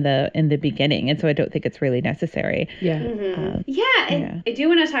up in the beginning. And so I don't think it's really necessary. Yeah. And I do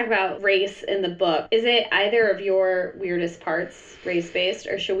want to talk about race in the book. Is it either of your weirdest parts race-based,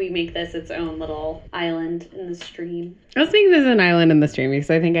 or should we make this its own little island in the stream? Let's make this an island in the stream because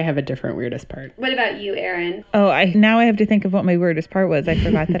I think I have a different weirdest part. What about you, Erin? Oh, now I have to think of what my weirdest part was. I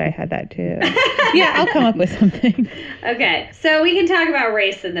forgot that I had that too. Yeah, I'll come up with something. Okay, so we can talk about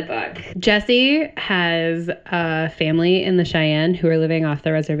race in the book. Jessie has a family in the Cheyenne who are living off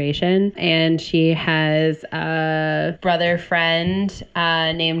the reservation, and she has a brother friend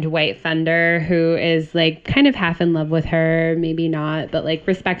named White Thunder who is like kind of half in love with her, maybe not, but like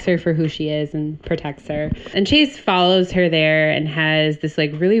respects her for who she is and protects her. And Chase follows her there and has this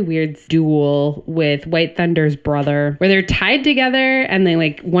like really weird duel with White Thunder's brother where they're tied together and then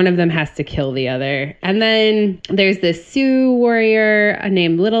like one of them has to kill the other. And then there's this Sioux warrior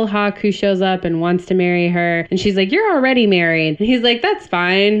named Little Hawk who shows up and wants to marry her, and she's like, you're already married. And he's like, that's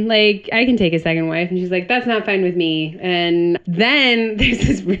fine, like I can take a second wife. And she's like, that's not fine with me. And then there's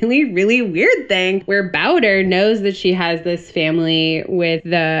this really, really weird thing where Bowder knows that she has this family with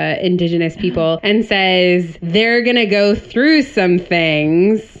the indigenous people and says they're gonna go through some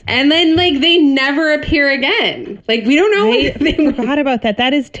things And then, like, they never appear again. Like, we don't know I anything. forgot about that.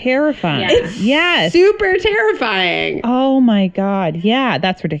 That is terrifying. Yeah. Yes. Super terrifying. Oh my God. Yeah,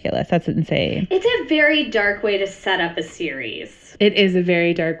 that's ridiculous. That's insane. It's a very dark way to set up a series. It is a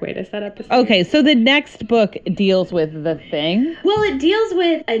very dark way to set up a series. Okay, so the next book deals with The Thing. Well, it deals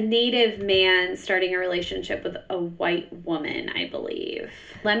with a native man starting a relationship with a white woman, I believe.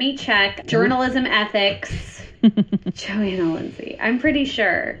 Let me check. Journalism ethics. Joanna Lindsay. I'm pretty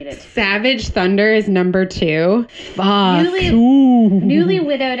sure. Savage Thunder is number 2. Fuck. Newly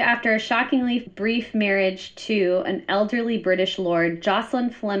widowed after a shockingly brief marriage to an elderly British lord,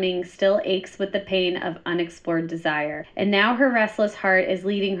 Jocelyn Fleming still aches with the pain of unexplored desire. And now her restless heart is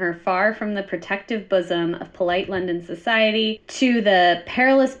leading her far from the protective bosom of polite London society to the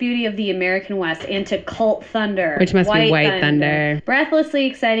perilous beauty of the American West and to Colt Thunder. Which must be White Thunder. Breathlessly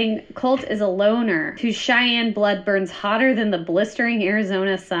exciting, Colt is a loner whose Cheyenne blood burns hotter than the blistering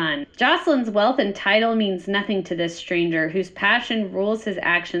Arizona sun. Jocelyn's wealth and title means nothing to this stranger whose passion rules his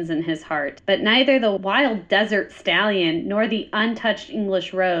actions and his heart. But neither the wild desert stallion nor the untouched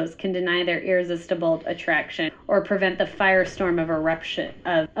English rose can deny their irresistible attraction or prevent the firestorm of eruption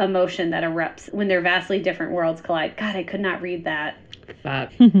of emotion that erupts when their vastly different worlds collide. God, I could not read that.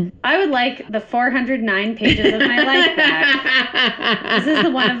 Fuck. I would like the 409 pages of my life back. This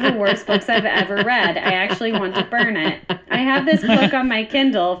is one of the worst books I've ever read. I actually want to burn it. I have this book on my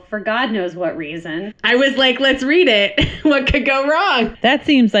Kindle for God knows what reason. I was like, let's read it. What could go wrong? That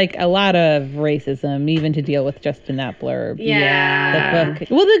seems like a lot of racism, even to deal with just in that blurb. Yeah. The book.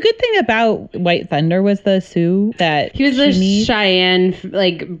 Well, the good thing about White Thunder was the Sioux that He was the she meets. Cheyenne,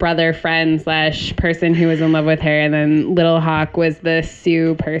 like, brother friend / person who was in love with her, and then Little Hawk was the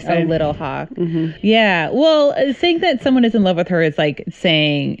Sioux person. A Little Hawk. Yeah. Well, saying that someone is in love with her is like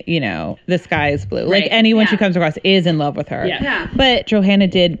saying, you know, the sky is blue. Like Right. anyone she Yeah. comes across is in love with her. Yeah. Yeah. But Johanna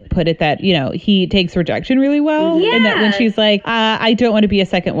did put it that, you know, he takes rejection really well. And that when Yeah. she's like, I don't want to be a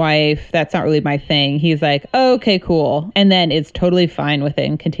second wife, that's not really my thing. He's like, okay, cool. And then it's totally fine with it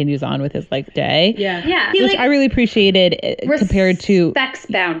and continues on with his like day. Yeah. Yeah. Which I really appreciated compared to respects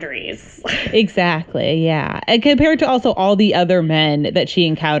boundaries. exactly, yeah. And compared to also all the other men that she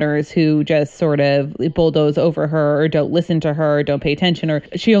encounters who just sort of bulldoze over her or don't listen to her or don't pay attention, or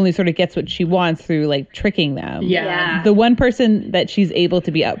she only sort of gets what she wants through like tricking them. Yeah. The one person that she's able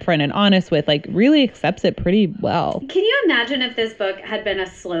to be upfront and honest with, like, really accepts it pretty well. Can you imagine if this book had been a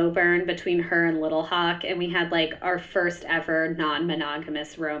slow burn between her and Little Hawk and we had like our first ever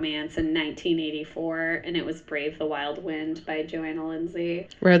non-monogamous romance in 1984 and it was Brave the Wild Wind by Joanna Lindsay?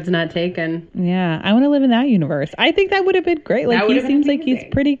 Road's Not Taken. Yeah, I want to live in that universe. I think that would have been great. Like, That he would have been seems like he's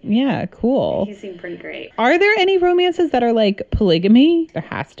amazing. pretty, yeah, cool. He seemed pretty great. Are there any romances that are like polygamy? There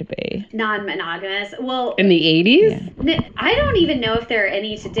has to be. Non-monogamous. Well, In the 80s? I don't even know if there are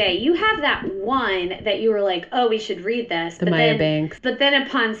any today. You have that one that you were like, oh, we should read this. The Maya Banks. But then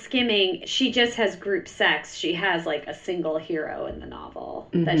upon skimming, she just has group sex. She has like a single hero in the novel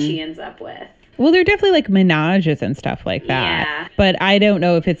that she ends up with. Well, they're definitely like menages and stuff like that. Yeah. But I don't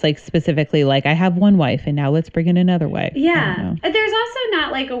know if it's like specifically like I have one wife and now let's bring in another wife. I don't Yeah. know. There's also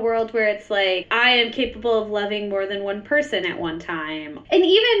not like a world where it's like, I am capable of loving more than one person at one time. And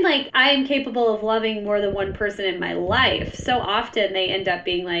even like, I am capable of loving more than one person in my life. So often they end up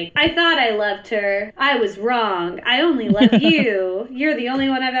being like, I thought I loved her. I was wrong. I only love you. You're the only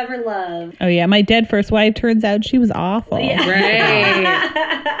one I've ever loved. Oh yeah, my dead first wife turns out she was awful. Yeah.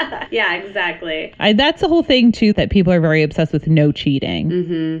 Right. Yeah, exactly. That's the whole thing too, that people are very obsessed with no cheating.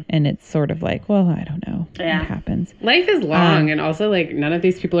 Mm-hmm. And it's sort of like, well, I don't know. Yeah. It happens. Life is long, and also, like, none of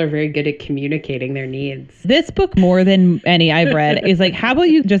these people are very good at communicating their needs. This book, more than any I've read, is like, how about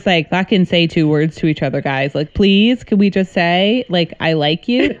you just like fucking say 2 words to each other, guys? Like, please, can we just say, like, I like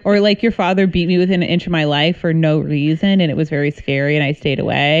you? Or like, your father beat me within an inch of my life for no reason and it was very scary and I stayed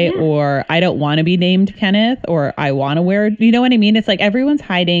away. Yeah. Or I don't want to be named Kenneth, or I want to wear, you know what I mean? It's like everyone's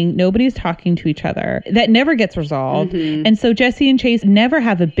hiding. Nobody's talking to each other. That never gets resolved. And so Jesse and Chase never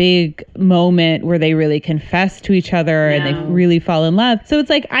have a big moment where they really confess to each other and they No. really fall in love. So it's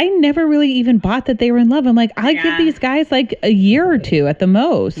like, I never really even bought that they were in love. I'm like, I give Yeah. these guys like a year or 2 at the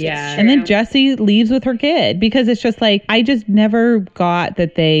most. Yeah. And then True. Jesse leaves with her kid because it's just like, I just never got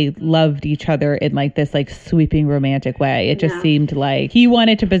that they loved each other in like this like sweeping romantic way. It just No. seemed like he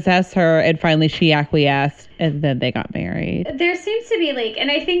wanted to possess her and finally she acquiesced. and then they got married. There seems to be like,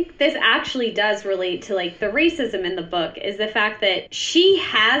 and I think this actually does relate to like the racism in the book, is the fact that she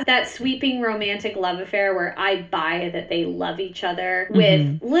has that sweeping romantic love affair where I buy that they love each other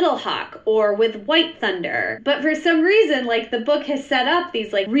with Little Hawk or with White Thunder. But for some reason, like the book has set up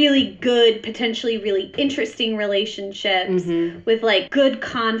these like really good, potentially really interesting relationships with like good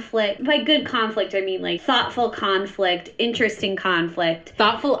conflict. By good conflict, I mean like thoughtful conflict, interesting conflict.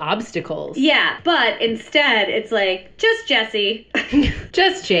 Thoughtful obstacles. Yeah, but instead it's like just Jesse.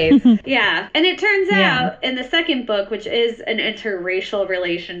 Just Chase. Yeah. And it turns out in the second book, which is an interracial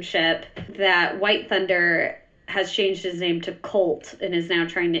relationship, that White Thunder has changed his name to Colt and is now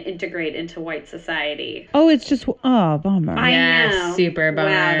trying to integrate into white society. Oh, it's just, bummer. I know. Super bummer.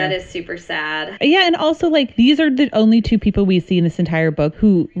 Wow, that is super sad. Yeah, and also, like, these are the only two people we see in this entire book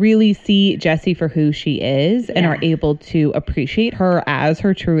who really see Jessie for who she is and are able to appreciate her as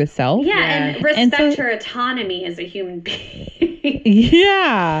her truest self. Yeah, and respect her autonomy as a human being.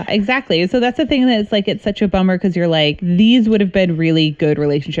 Yeah, exactly. So that's the thing that it's like, it's such a bummer because you're like, these would have been really good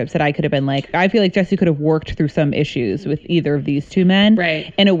relationships that I could have been like, I feel like Jessie could have worked through some issues with either of these two men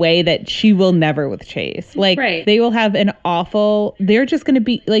in a way that she will never with Chase. Like, they will have an awful, they're just going to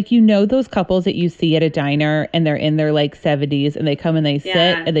be like, you know, those couples that you see at a diner and they're in their like 70s and they come and they sit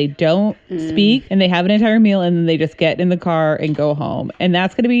and they don't speak and they have an entire meal and then they just get in the car and go home. And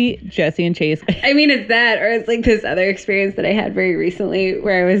that's going to be Jessie and Chase. I mean, it's that, or it's like this other experience that I had very recently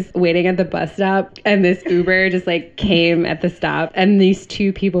where I was waiting at the bus stop and this Uber just like came at the stop and these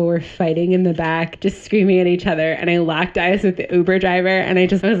two people were fighting in the back, just screaming at each other. And I locked eyes with the Uber driver and I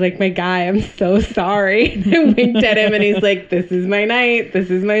was like, my guy, I'm so sorry. And I winked at him and he's like, this is my night. This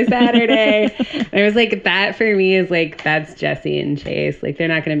is my Saturday. And I was like, that for me is like, that's Jessie and Chase. Like, they're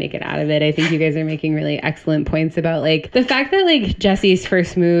not going to make it out of it. I think you guys are making really excellent points about like the fact that like Jessie's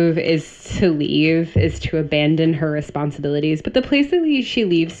first move is to leave, is to abandon her responsibilities. But the place that she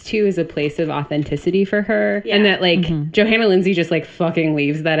leaves to is a place of authenticity for her. And that like Johanna Lindsey just like fucking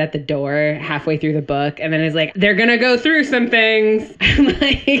leaves that at the door halfway through the book and then is like, they're gonna go through some things. I'm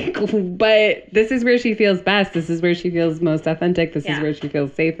like, but this is where she feels best. This is where she feels most authentic. This is where she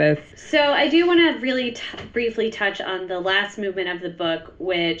feels safest. So I do want to really briefly touch on the last movement of the book,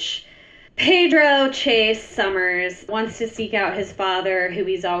 which Pedro Chase Summers wants to seek out his father, who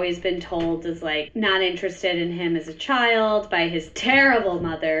he's always been told is like not interested in him as a child by his terrible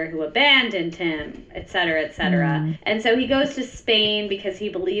mother who abandoned him, etc., etc. And so he goes to Spain because he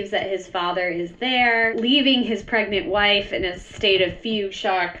believes that his father is there, leaving his pregnant wife in a state of fugue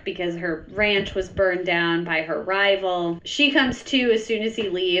shock because her ranch was burned down by her rival. She comes to as soon as he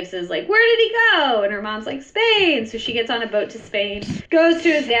leaves and is like, where did he go? And her mom's like, Spain. So she gets on a boat to Spain, goes to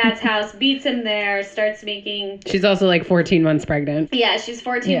his dad's house, beats him there, starts making... She's also like 14 months pregnant. Yeah, she's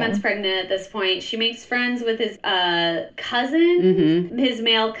 14 months pregnant at this point. She makes friends with his cousin, his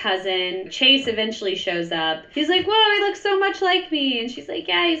male cousin. Chase eventually shows up. He's like, whoa, he looks so much like me. And she's like,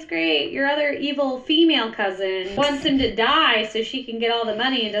 yeah, he's great. Your other evil female cousin wants him to die so she can get all the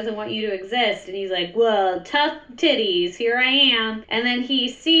money and doesn't want you to exist. And he's like, well, tough titties, here I am. And then he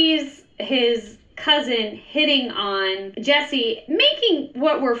sees his cousin hitting on Jessie, making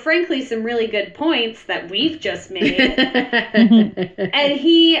what were frankly some really good points that we've just made. And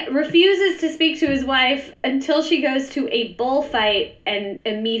he refuses to speak to his wife until she goes to a bullfight and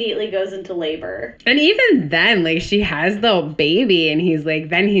immediately goes into labor. And even then, like, she has the baby and he's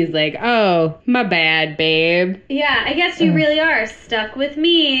like, oh, my bad, babe. Yeah, I guess you really are stuck with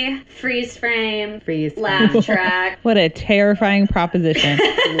me. Freeze frame. Laugh track. What a terrifying proposition.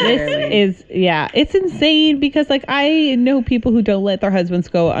 This is, it's insane because like I know people who don't let their husbands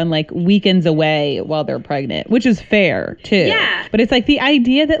go on like weekends away while they're pregnant, which is fair too. Yeah. But it's like the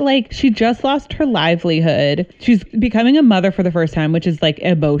idea that like she just lost her livelihood. She's becoming a mother for the first time, which is like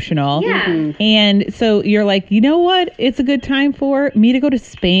emotional. Yeah. And so you're like, you know what? It's a good time for me to go to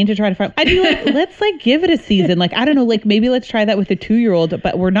Spain to try to find. I'd be like, let's like give it a season. Like, I don't know, like maybe let's try that with a 2-year-old,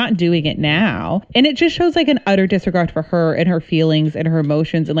 but we're not doing it now. And it just shows like an utter disregard for her and her feelings and her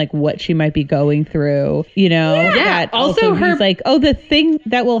emotions and like what she might be going through, you know? Yeah. Also her he's like, oh, the thing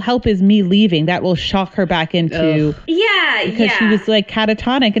that will help is me leaving. That will shock her back into. Because she was like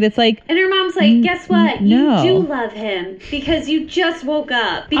catatonic, and it's like. And her mom's like, guess what? You do love him because you just woke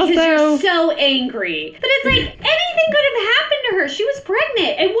up because you're so angry. But it's like anything could have happened to her. She was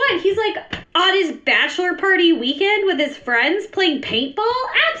pregnant, and what? He's like, on his bachelor party weekend with his friends playing paintball?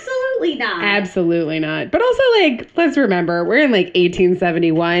 Absolutely not. Absolutely not. But also, like, let's remember, we're in like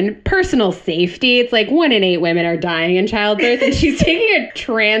 1871. Personal safety. It's like 1 in 8 women are dying in childbirth, and she's taking a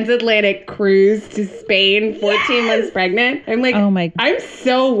transatlantic cruise to Spain, 14 months pregnant. I'm like, Oh my- I'm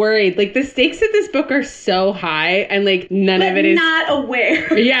so worried. Like, the stakes of this book are so high, and like none But of it is. not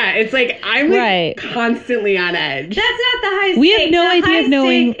aware. Yeah, it's like I'm like Right. constantly on edge. That's not the high We have stake. no The idea high of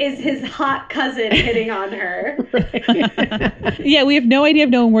knowing- stake is his hot cousin hitting on her. Yeah, we have no idea of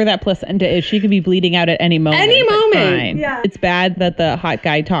knowing where that placenta is. She could be bleeding out at any moment. Any It's moment. fine. Yeah. It's bad that the hot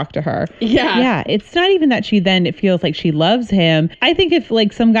guy talked to her. Yeah. Yeah, it's not even that she then feels like she loves him. I think if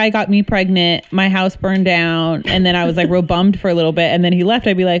like some guy got me pregnant, my house burned down, and then I was like real bummed for a little bit, and then he left,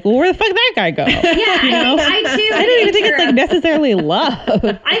 I'd be like, well, where the fuck did that guy go? Yeah, I too. I don't even think it's like necessarily love.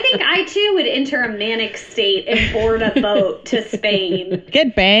 I think I too would enter a manic state and board a boat to Spain.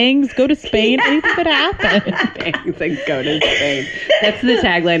 Get bangs, go to Spain, anything could happen. Bangs and go to Spain. That's the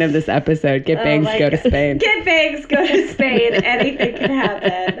tagline of this episode. Get bangs, my go to God. Spain. Get bangs, go to Spain. Anything can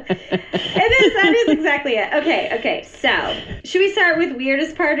happen. That is exactly it. Okay. So, should we start with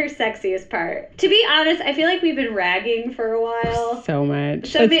weirdest part or sexiest part? To be honest, I feel like we've been ragging for a while. So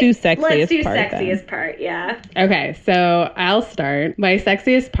much. So Let's do sexiest Let's do part, then. sexiest part, yeah. Okay, so I'll start. My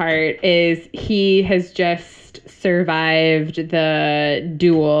sexiest part is he has just survived the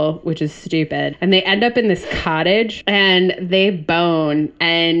duel, which is stupid. And they end up in this cottage and they bone.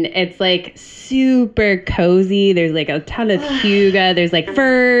 And it's like super cozy. There's like a ton of hygge. There's like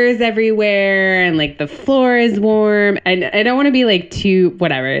furs everywhere. And like the floor is warm. And I don't want to be like too,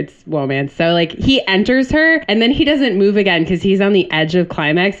 whatever, it's romance. So like he enters her and then he doesn't move again because he's on the edge of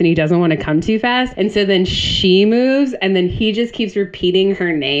climax and he doesn't want to come too fast. And so then she moves and then he just keeps repeating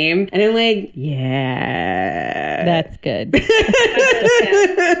her name. And I'm like, yeah. That's good.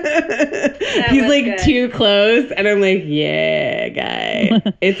 He's was like good. too close. And I'm like, yeah, guy.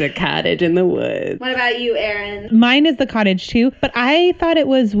 It's a cottage in the woods. What about you, Erin? Mine is the cottage too, but I thought it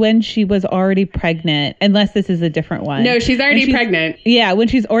was when she was already pregnant, unless this is a different one. No, she's already When she's- pregnant. Yeah, when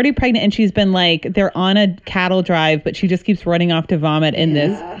she's already pregnant and she's been like, they're on a cattle drive, but she just keeps running off to vomit in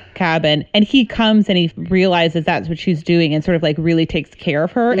this cabin. And he comes and he realizes that's what she's doing and sort of like really takes care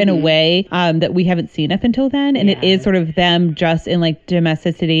of her in a way that we haven't seen up until then. And it is sort of them just in like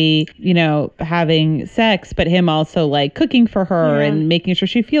domesticity, you know, having sex, but him also like cooking for her and making sure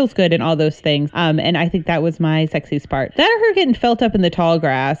she feels good and all those things. And I think that was my sexiest part. That or her getting felt up in the tall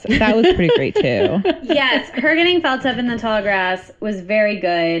grass. That was pretty great too. Yes, her getting felt up in the tall grass was very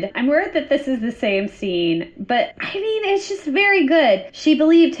good. I'm worried that this is the same scene, but I mean, it's just very good. She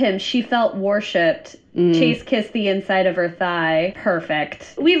believed him. She felt worshipped. Chase kissed the inside of her thigh.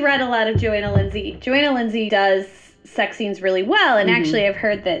 Perfect. We've read a lot of Joanna Lindsey. Joanna Lindsey does sex scenes really well, and actually I've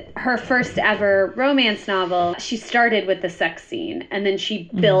heard that her first ever romance novel, she started with the sex scene and then she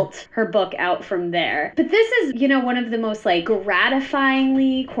built her book out from there. But this is, you know, one of the most like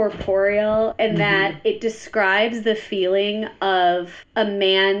gratifyingly corporeal in that it describes the feeling of a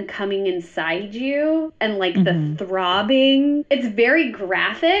man coming inside you and like the throbbing. It's very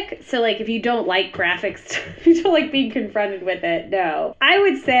graphic, so like if you don't like graphics, if you don't like being confronted with it, no. I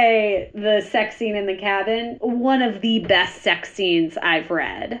would say the sex scene in the cabin, one of the best sex scenes I've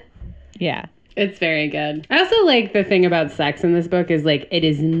read. Yeah. It's very good. I also like the thing about sex in this book is like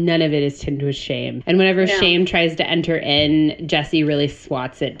none of it is tinged with shame. And whenever shame tries to enter in, Jessie really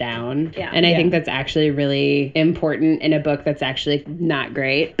swats it down. Yeah. And I think that's actually really important in a book that's actually not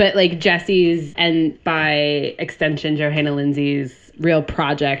great. But like Jessie's, and by extension Johanna Lindsey's, real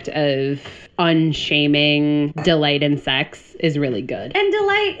project of unshaming delight in sex is really good. And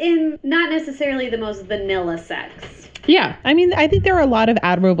delight in not necessarily the most vanilla sex. Yeah. I mean, I think there are a lot of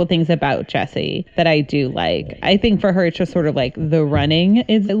admirable things about Jessie that I do like. I think for her, it's just sort of like the running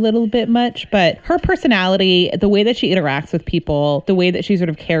is a little bit much, but her personality, the way that she interacts with people, the way that she sort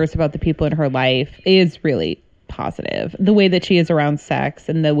of cares about the people in her life is really positive. The way that she is around sex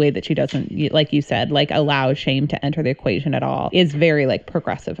and the way that she doesn't, like you said, like allow shame to enter the equation at all is very like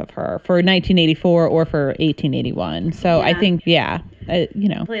progressive of her for 1984 or for 1881. So I think, you know,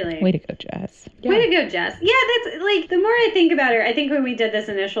 Completely. way to go, Jess. Way to go, Jess. Yeah, that's like, the more I think about her, I think when we did this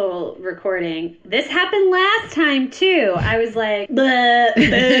initial recording, this happened last time too. I was like, bleh, boo.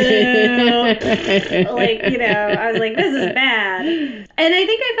 Like, you know, I was like, this is bad. And I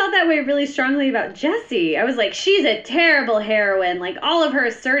think I felt that way really strongly about Jessie. I was like, she's a terrible heroine. Like, all of her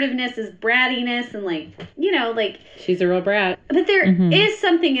assertiveness is brattiness and like, you know, like. She's a real brat. But there is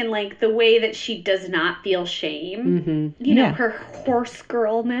something in like the way that she does not feel shame. You know, her horse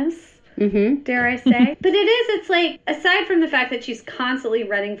girlness. dare I say. But it's like, aside from the fact that she's constantly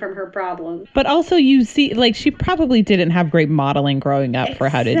running from her problems. But also you see, like, she probably didn't have great modeling growing up for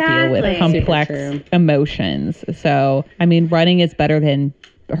how to deal with Exactly. complex emotions. So, I mean, running is better than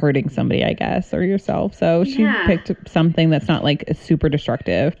hurting somebody, I guess, or yourself. So she picked something that's not like super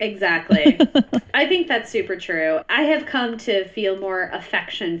destructive. Exactly. I think that's super true. I have come to feel more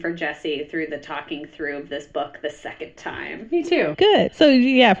affection for Jessie through the talking through of this book the second time. Me too. Good. So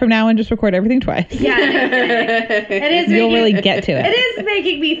yeah, from now on, just record everything twice. Yeah, it is. You'll really get to it. It is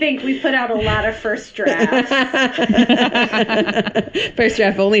making me think we put out a lot of first drafts. First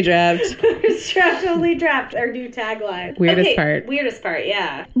draft, only draft. First draft, only draft. Our new tagline. Weirdest part. Weirdest part.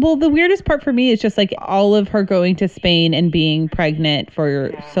 Yeah. Well, the weirdest part for me is just like all of her going to Spain and being pregnant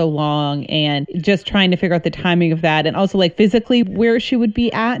for so long and just trying to figure out the timing of that. And also like physically where she would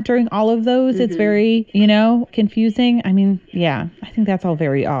be at during all of those. It's very, confusing. I mean, yeah, I think that's all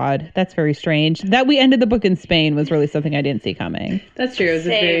very odd. That's very strange. That we ended the book in Spain was really something I didn't see coming. That's true. It was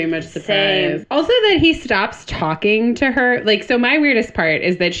Same, very much surprise. same. Also that he stops talking to her. Like, so my weirdest part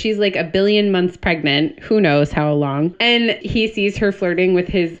is that she's like 1 billion months pregnant. Who knows how long. And he sees her flirting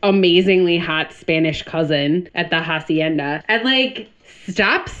with his amazingly hot Spanish cousin at the hacienda and like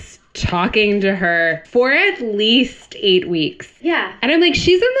stops talking to her for at least 8 weeks. Yeah. And I'm like,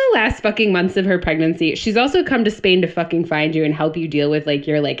 she's in the last fucking months of her pregnancy. She's also come to Spain to fucking find you and help you deal with like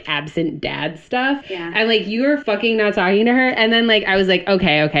your like absent dad stuff. Yeah. And like you were fucking not talking to her. And then like I was like,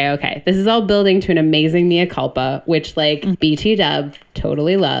 okay. This is all building to an amazing mea culpa, which like BT dub,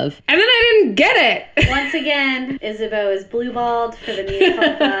 totally love. And then I didn't get it. Once again, Isabeau is blue-balled for the mea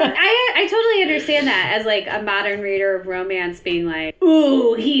culpa. I totally understand that as like a modern reader of romance being like,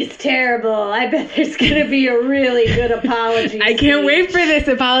 ooh, he's terrible. I bet there's gonna be a really good apology. I can't wait for this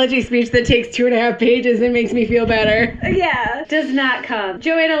apology speech that takes 2.5 pages and makes me feel better. Yeah, does not come.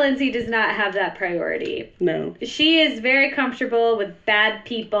 Joanna Lindsay does not have that priority. No. She is very comfortable with bad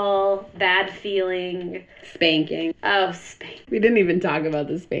people, bad feeling. Spanking. Oh, spanking. We didn't even talk about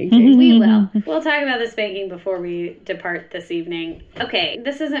the spanking. We will. We'll talk about the spanking before we depart this evening. Okay,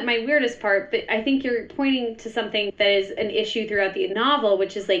 this isn't my weirdest part, but I think you're pointing to something that is an issue throughout the novel,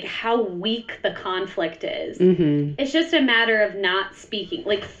 which is like how weak the conflict is. Mm-hmm. It's just a matter of not speaking,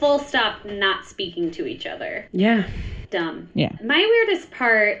 like full stop, not speaking to each other. Yeah. Dumb. Yeah. My weirdest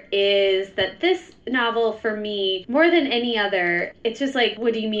part is that this novel, for me, more than any other, it's just like,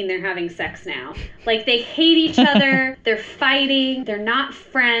 what do you mean they're having sex now? Like, they hate each other, they're fighting, they're not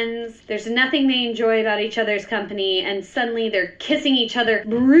friends, there's nothing they enjoy about each other's company, and suddenly they're kissing each other,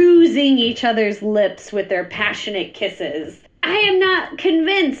 bruising each other's lips with their passionate kisses. I am not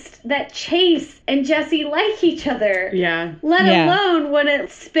convinced that Chase and Jessie like each other. Yeah. Let alone want to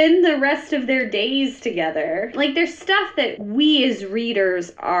spend the rest of their days together. Like, there's stuff that we as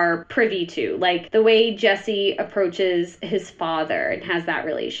readers are privy to. Like, the way Jessie approaches his father and has that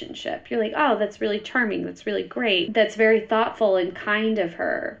relationship. You're like, oh, that's really charming. That's really great. That's very thoughtful and kind of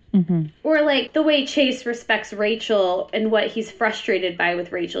her. Mm-hmm. Or, like, the way Chase respects Rachel and what he's frustrated by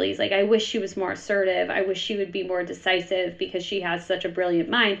with Rachel. He's like, I wish she was more assertive. I wish she would be more decisive because she has such a brilliant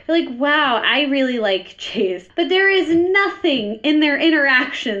mind. You're like, wow, I really like Chase. But there is nothing in their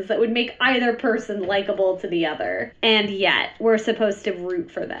interactions that would make either person likable to the other. And yet, we're supposed to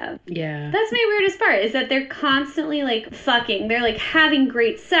root for them. Yeah. That's my weirdest part, is that they're constantly, like, fucking. They're, like, having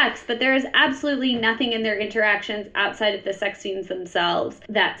great sex, but there is absolutely nothing in their interactions outside of the sex scenes themselves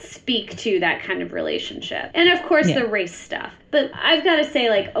that speak to that kind of relationship. And, of course, the race stuff. But I've got to say,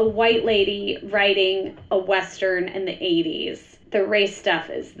 like, a white lady writing a Western in the 80s, the race stuff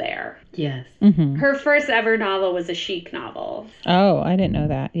is there. Yes. Mm-hmm. Her first ever novel was a chic novel. Oh, I didn't know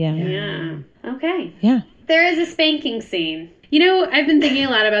that. Yeah. Yeah. Okay. Yeah. There is a spanking scene. You know, I've been thinking a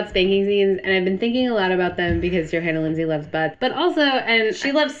lot about spanking scenes, and I've been thinking a lot about them because Johanna Lindsay loves butts, but also, and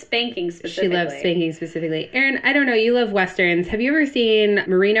She loves spanking specifically. she loves spanking specifically. Erin, I don't know, you love Westerns. Have you ever seen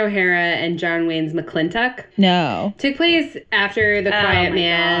Maureen O'Hara and John Wayne's McClintock? No. Took place after The Quiet my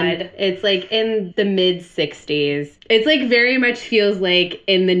Man. God. It's like in the mid 60s. It's like very much feels like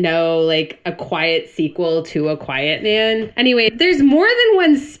in the know, like a quiet sequel to A Quiet Man. Anyway, there's more than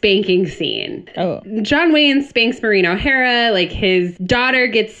one spanking scene. Oh. John Wayne spanks Maureen O'Hara, like his daughter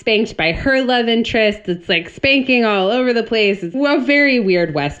gets spanked by her love interest. It's like spanking all over the place. It's a very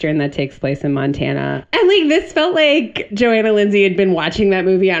weird Western that takes place in Montana. And like this felt like Joanna Lindsay had been watching that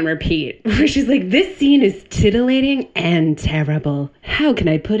movie on repeat, where she's like, this scene is titillating and terrible. How can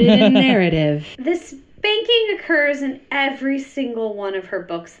I put it in narrative? This Spanking occurs in every single one of her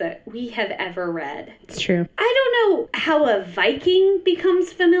books that we have ever read. It's true. I don't know how a Viking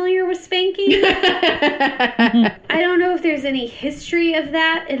becomes familiar with spanking. I don't know if there's any history of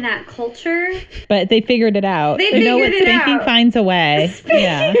that in that culture. But they figured it out. They you know what? figured it Spanking out. finds a way.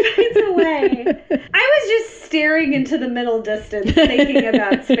 Spanking finds a way. I was just staring into the middle distance thinking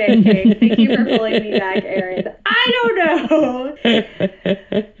about spanking. Thank you for pulling me back, Erin. I don't know.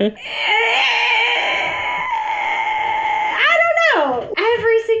 I don't know.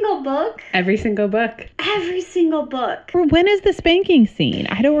 Every single book. Every single book. Every single book. When is the spanking scene?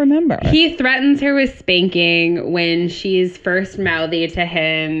 I don't remember. He threatens her with spanking when she's first mouthy to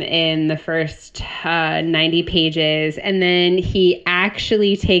him in the first 90 pages. And then he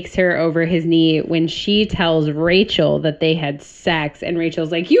actually takes her over his knee when she tells Rachel that they had sex. And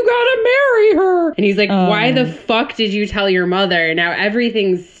Rachel's like, you gotta marry her. And he's like, why the fuck did you tell your mother? Now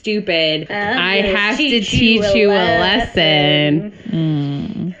everything's stupid. I have to teach you a lesson.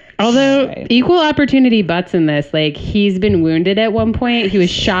 Although equal opportunity butts in this, like he's been wounded at one point. He was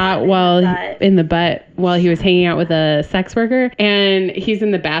shot in the butt while he was hanging out with a sex worker, and he's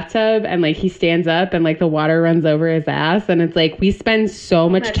in the bathtub and like he stands up and like the water runs over his ass, and it's like we spend so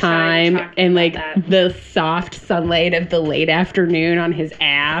much time in like the soft sunlight of the late afternoon on his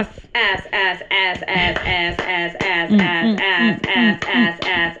ass. Ass.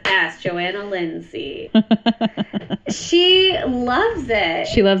 Joanna Lindsay. She loves it.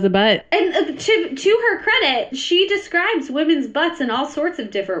 She loves the butt. And to her credit, she describes women's butts in all sorts of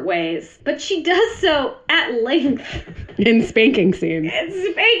different ways, but she does so at length. In spanking scenes.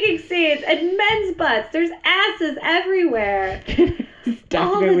 In spanking scenes. And men's butts. There's asses everywhere.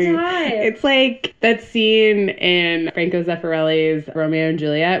 All the time. It's like that scene in Franco Zeffirelli's Romeo and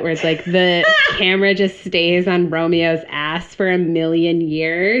Juliet where it's like the camera just stays on Romeo's ass for a million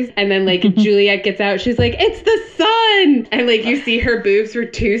years, and then like Juliet gets out, she's like, it's the sun, and like you see her boobs for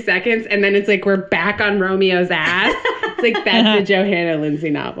 2 seconds, and then it's like we're back on Romeo's ass. It's like that's the Johanna Lindsay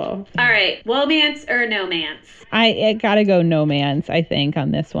novel. All right, womance or no-mance? I gotta go no-mance, I think,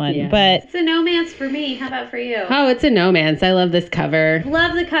 on this one. Yeah. But it's a no-mance for me. How about for you? Oh, it's a no-mance. I love this cover.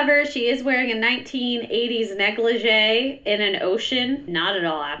 Love the cover. She is wearing a 1980s negligee in an ocean. Not at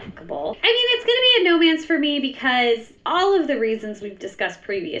all applicable. I mean, it's going to be a no-mance for me because all of the reasons we've discussed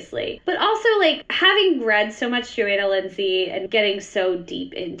previously. But also, like, having read so much Joanna Lindsay and getting so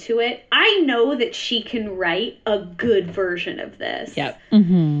deep into it, I know that she can write a good version of this. Yep.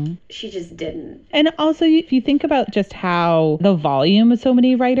 mm-hmm. She just didn't. And also, if you think about just how the volume of so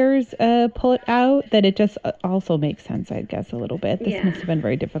many writers pull it out, that it just also makes sense, I guess, a little bit. This must have been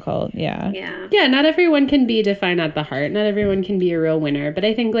very difficult. Yeah. Yeah, not everyone can be defined at the heart. Not everyone can be a real winner. But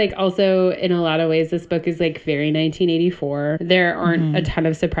I think, like, also in a lot of ways, this book is, like, very 1984. There aren't a ton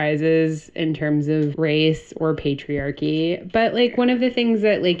of surprises in terms of race or patriarchy. But, like, one of the things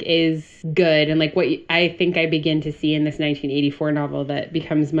that, like, is good and, like, what I think I begin to see in this 1984 novel that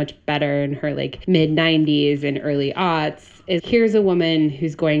becomes much better in her, like, mid-90s and early aughts is here's a woman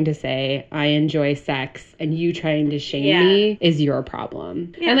who's going to say, I enjoy sex, and you trying to shame me is your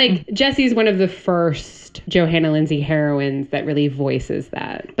problem. Yeah. And, like, Jessie's one of the first Johanna Lindsay heroines that really voices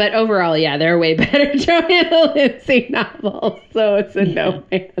that. But overall, yeah, there are way better Johanna Lindsay novels, so it's a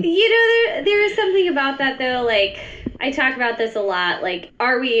no-man. You know, there is something about that, though, like, I talk about this a lot, like,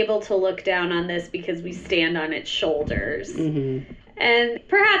 are we able to look down on this because we stand on its shoulders? Mm-hmm. And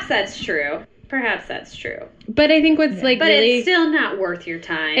perhaps that's true. Perhaps that's true. But I think what's like but really... it's still not worth your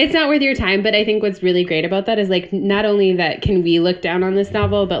time. It's not worth your time, but I think what's really great about that is like not only that can we look down on this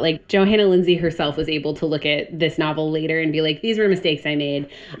novel, but like Johanna Lindsay herself was able to look at this novel later and be like, these were mistakes I made.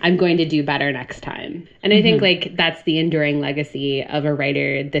 I'm going to do better next time. And I think like that's the enduring legacy of a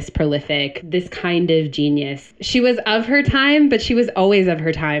writer this prolific, this kind of genius. She was of her time, but she was always of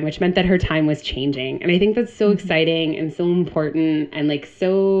her time, which meant that her time was changing. And I think that's so exciting and so important and like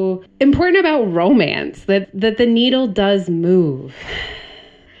so important about romance that the needle does move.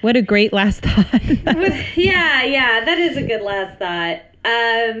 What a great last thought. Yeah, that is a good last thought.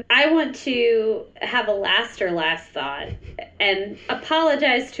 I want to have a last thought and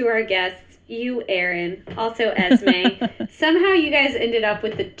apologize to our guests, you, Erin, also Esme. Somehow you guys ended up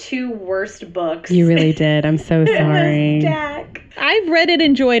with the two worst books. You really did. I'm so sorry. In the stack. I've read and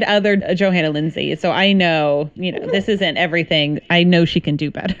enjoyed other Johanna Lindsay, so I know, this isn't everything. I know she can do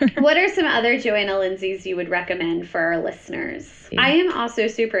better. What are some other Johanna Lindsays you would recommend for our listeners? Yeah. I am also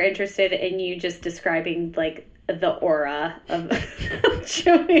super interested in you just describing like the aura of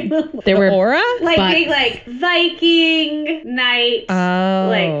Joanna. There were aura? Like But- being like Viking night.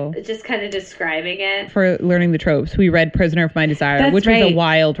 Oh. Like just kind of describing it. For learning the tropes, we read Prisoner of My Desire, That's which was right. a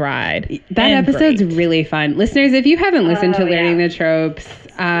wild ride. That And episode's great. really fun. Listeners, if you haven't listened to Oh, Learning yeah. the Tropes,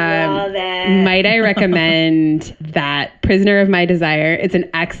 Love it. might I recommend that Prisoner of My Desire? It's an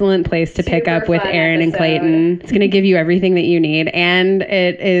excellent place to pick Super up with fun Aaron and episode. Clayton. It's going to give you everything that you need. And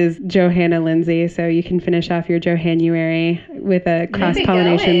it is Johanna Lindsay, so you can finish off your Johannuary with a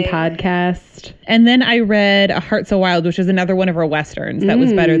cross-pollination going. podcast. And then I read A Heart So Wild, which is another one of her westerns that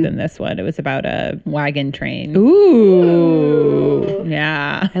was better than this one. It was about a wagon train. Ooh.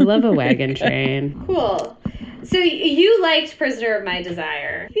 Yeah. I love a wagon train. Cool. So you liked Prisoner of My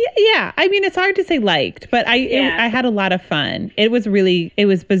Desire. Yeah, I mean, it's hard to say liked, but Yeah. I had a lot of fun. It was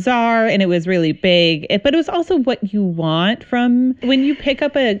bizarre and it was really big, but it was also what you want from when you pick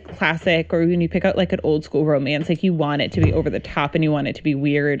up a classic or when you pick up like an old school romance, like you want it to be over the top and you want it to be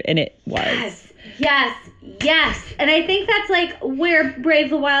weird, and it was. Yes. And I think that's like where Brave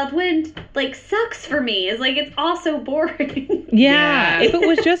the Wild Wind like sucks for me, is like it's also boring. Yeah, Yeah. if it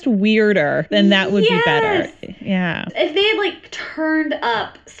was just weirder, then that would be better. Yes. Yeah. If they had like turned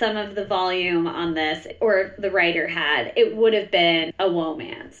up some of the volume on this, or the writer had, it would have been a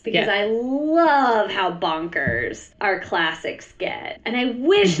womance, because Yeah. I love how bonkers our classics get. And I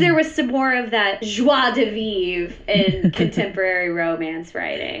wish there was some more of that joie de vivre in contemporary romance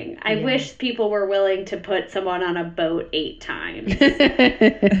writing. I wish people were willing to put someone on a boat 8 times.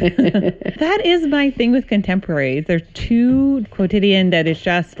 That is my thing with contemporaries. They're too quotidian that it's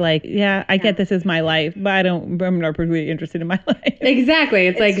just like, yeah, I get this is my life, but I'm not really interested in my life. Exactly.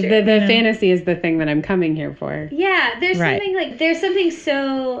 It's like true. the fantasy is the thing that I'm coming here for. Yeah, there's Right. something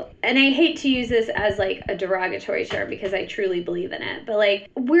so, and I hate to use this as like a derogatory term because I truly believe in it, but like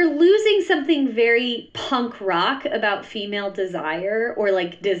we're losing something very punk rock about female desire, or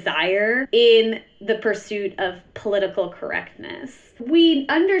like desire, in the pursuit of political correctness. We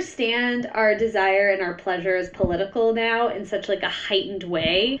understand our desire and our pleasure is political now in such like a heightened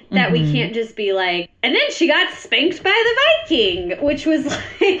way that we can't just be like, and then she got spanked by the Viking, which was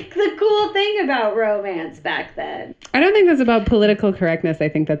like the cool thing about romance back then. I don't think that's about political correctness. I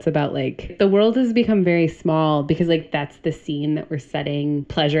think that's about like the world has become very small because like that's the scene that we're setting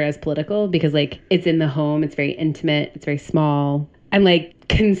pleasure as political, because like it's in the home, it's very intimate, it's very small and like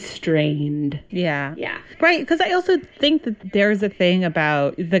constrained. Yeah. Yeah. Right, because I also think that there's a thing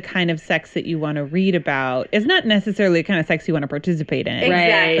about the kind of sex that you want to read about is not necessarily the kind of sex you want to participate in.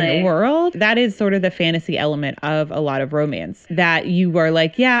 Exactly. In the world. That is sort of the fantasy element of a lot of romance, that you are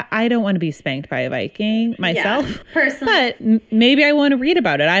like, yeah, I don't want to be spanked by a Viking myself. Yeah, personally. But maybe I want to read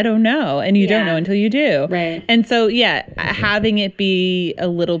about it. I don't know. And you don't Yeah. know until you do. Right. And so, yeah, having it be a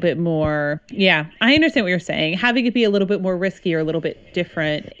little bit more, yeah, I understand what you're saying. Having it be a little bit more risky or a little bit different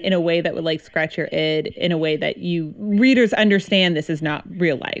in a way that would like scratch your id, in a way that you readers understand this is not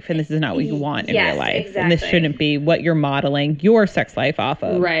real life and this is not what you want in Yes, real life. And this exactly. shouldn't be what you're modeling your sex life off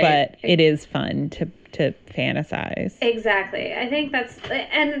of. Right. But it is fun to fantasize. Exactly. I think that's,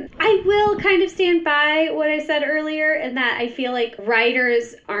 and I will kind of stand by what I said earlier, in that I feel like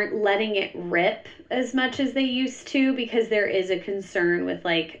writers aren't letting it rip as much as they used to, because there is a concern with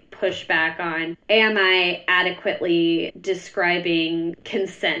like pushback on, am I adequately describing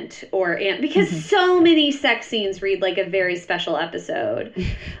consent, or because so many sex scenes read like a very special episode,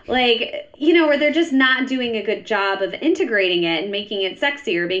 like, you know, where they're just not doing a good job of integrating it and making it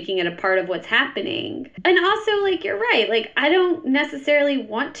sexy or making it a part of what's happening. And also, like, you're right, like I don't necessarily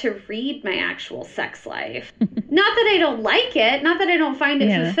want to read my actual sex life. Not that I don't like it, not that I don't find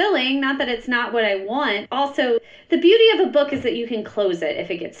it fulfilling, not that it's not what I want. Also, the beauty of a book is that you can close it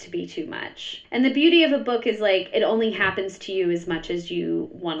if it gets to be too much. And the beauty of a book is like it only happens to you as much as you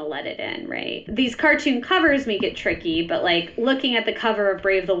want to let it in, right? These cartoon covers make it tricky, but like looking at the cover of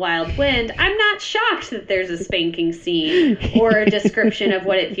Brave the Wild Wind, I'm not shocked that there's a spanking scene or a description of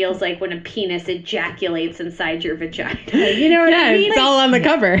what it feels like when a penis ejaculates inside your vagina. You know what I mean? It's all on the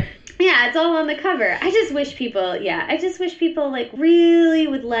cover. Yeah, it's all on the cover. I just wish people like really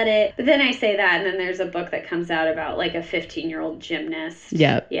would let it. But then I say that, and then there's a book that comes out about like a 15-year-old gymnast.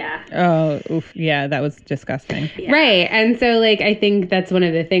 Yep. Yeah. Oh, oof. Yeah, that was disgusting. Yeah. Right. And so like I think that's one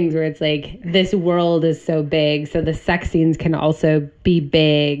of the things where it's like this world is so big, so the sex scenes can also be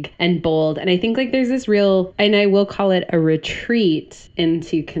big and bold. And I think like there's this real, and I will call it a retreat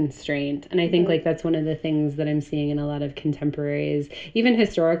into constraint. And I think like that's one of the things that I'm seeing in a lot of contemporaries, even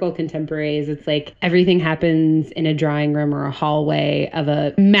historical contemporaries. It's like everything happens in a drawing room or a hallway of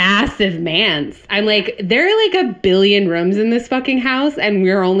a massive manse. I'm like, there are like 1 billion rooms in this fucking house and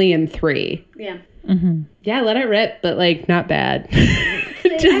we're only in 3. Yeah. Yeah, let it rip, but like not bad.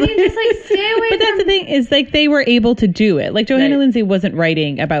 Just like stay away. But that's the thing is like they were able to do it. Like Johanna Lindsey wasn't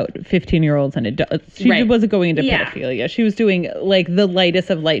writing about 15-year-olds and adults. She wasn't going into pedophilia. She was doing like the lightest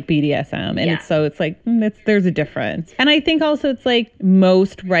of light BDSM, and it's like there's a difference. And I think also it's like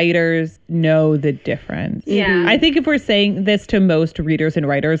most writers know the difference. Yeah, I think if we're saying this to most readers and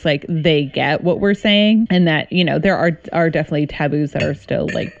writers, like they get what we're saying, and that there are definitely taboos that are still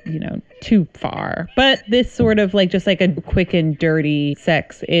like too far. But this sort of like just like a quick and dirty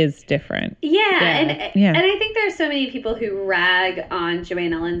sex is different. And I think there's so many people who rag on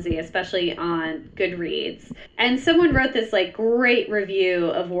Johanna Lindsey, especially on Goodreads. And someone wrote this like great review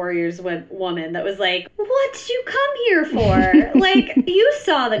of Warriors Woman that was like, what did you come here for? Like, you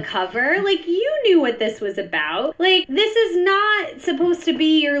saw the cover. Like, you knew what this was about. Like, this is not supposed to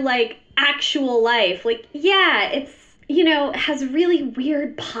be your like actual life. Like, it's has really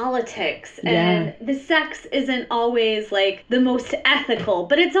weird politics, and the sex isn't always like the most ethical,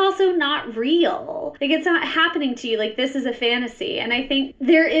 but it's also not real. Like, it's not happening to you. Like, this is a fantasy. And I think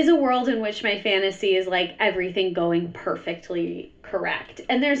there is a world in which my fantasy is like everything going perfectly correct.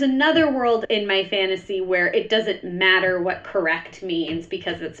 And there's another world in my fantasy where it doesn't matter what correct means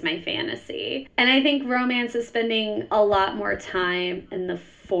because it's my fantasy. And I think romance is spending a lot more time in the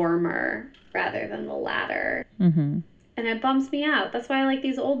former rather than the latter. And it bums me out. That's why I like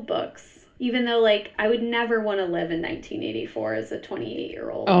these old books. Even though, like, I would never want to live in 1984 as a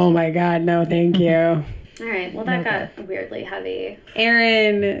 28-year-old. Oh, my God. No, thank you. All right. Well, that got weirdly heavy.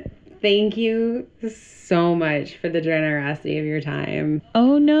 Erin, thank you so much for the generosity of your time.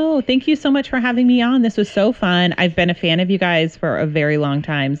 Oh, no. Thank you so much for having me on. This was so fun. I've been a fan of you guys for a very long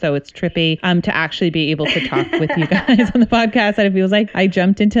time, so it's trippy to actually be able to talk with you guys on the podcast. And it feels like I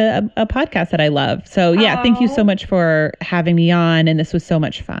jumped into a podcast that I love. So, thank you so much for having me on, and this was so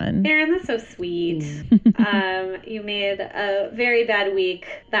much fun. Erin, that's so sweet. You made a very bad week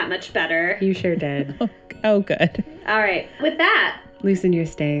that much better. You sure did. Oh, good. All right. With that, loosen your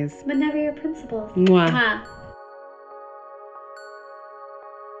stays. But never your principles. Mwah. Mwah.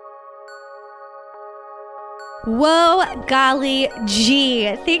 Whoa, golly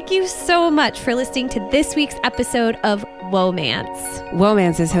gee. Thank you so much for listening to this week's episode of Womance.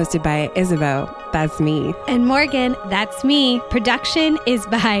 Womance is hosted by Isabeau. That's me. And Morgan, that's me. Production is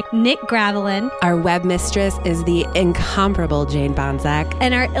by Nick Gravelin. Our web mistress is the incomparable Jane Bonsack.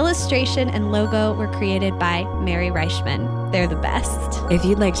 And our illustration and logo were created by Mary Reichman. They're the best. If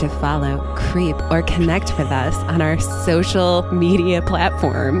you'd like to follow, creep, or connect with us on our social media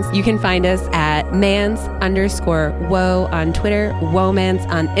platforms, you can find us at mans_woe on Twitter, womance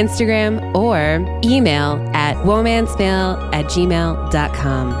on Instagram, or email at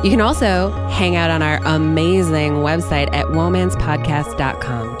womancemail@gmail.com. You can also hang out on our amazing website at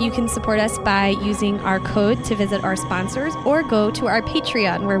womancepodcast.com. You can support us by using our code to visit our sponsors or go to our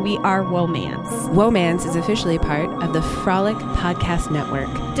Patreon where we are Womance. Womance is officially part of the Frolic Podcast Network.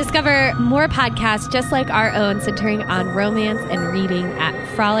 Discover more podcasts just like our own centering on romance and reading at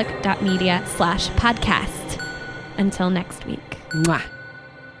frolic.media/podcast. Until next week. Mwah.